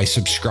episode by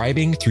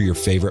subscribing through your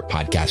favorite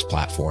podcast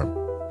platform.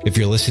 If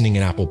you're listening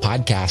in Apple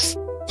Podcasts,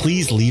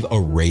 please leave a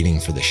rating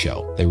for the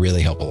show. They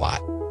really help a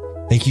lot.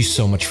 Thank you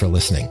so much for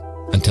listening.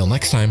 Until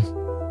next time.